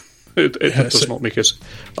 It does not make a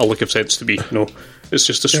lick of sense to me. No, it's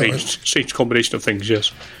just a strange combination of things,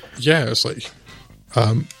 yes. Yeah, it's like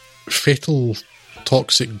fatal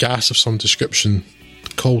toxic gas of some description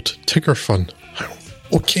called Tiggerfun.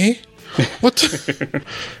 Okay. What?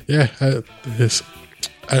 Yes.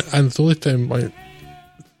 And the only time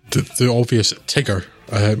the obvious Tigger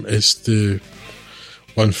is the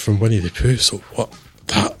one from Winnie the Pooh. So what?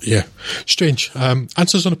 Strange.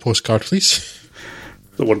 Answers on a postcard, please.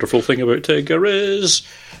 The wonderful thing about Tigger is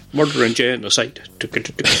murder and genocide.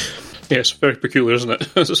 Yes, very peculiar, isn't it?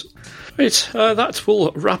 Right, that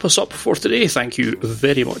will wrap us up for today. Thank you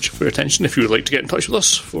very much for your attention. If you would like to get in touch with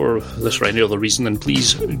us for this or any other reason, then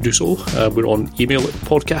please do so. We're on email at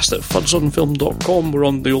podcast@fudsonfilm.com. We're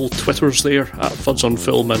on the old Twitters there at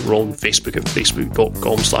fudsonfilm, and we're on Facebook at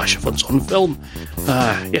facebook.com/fudsonfilm.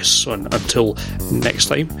 Yes, and until next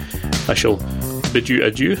time, I shall bid you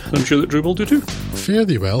adieu, and I'm sure that Drew will do too. Fare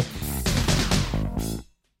thee well.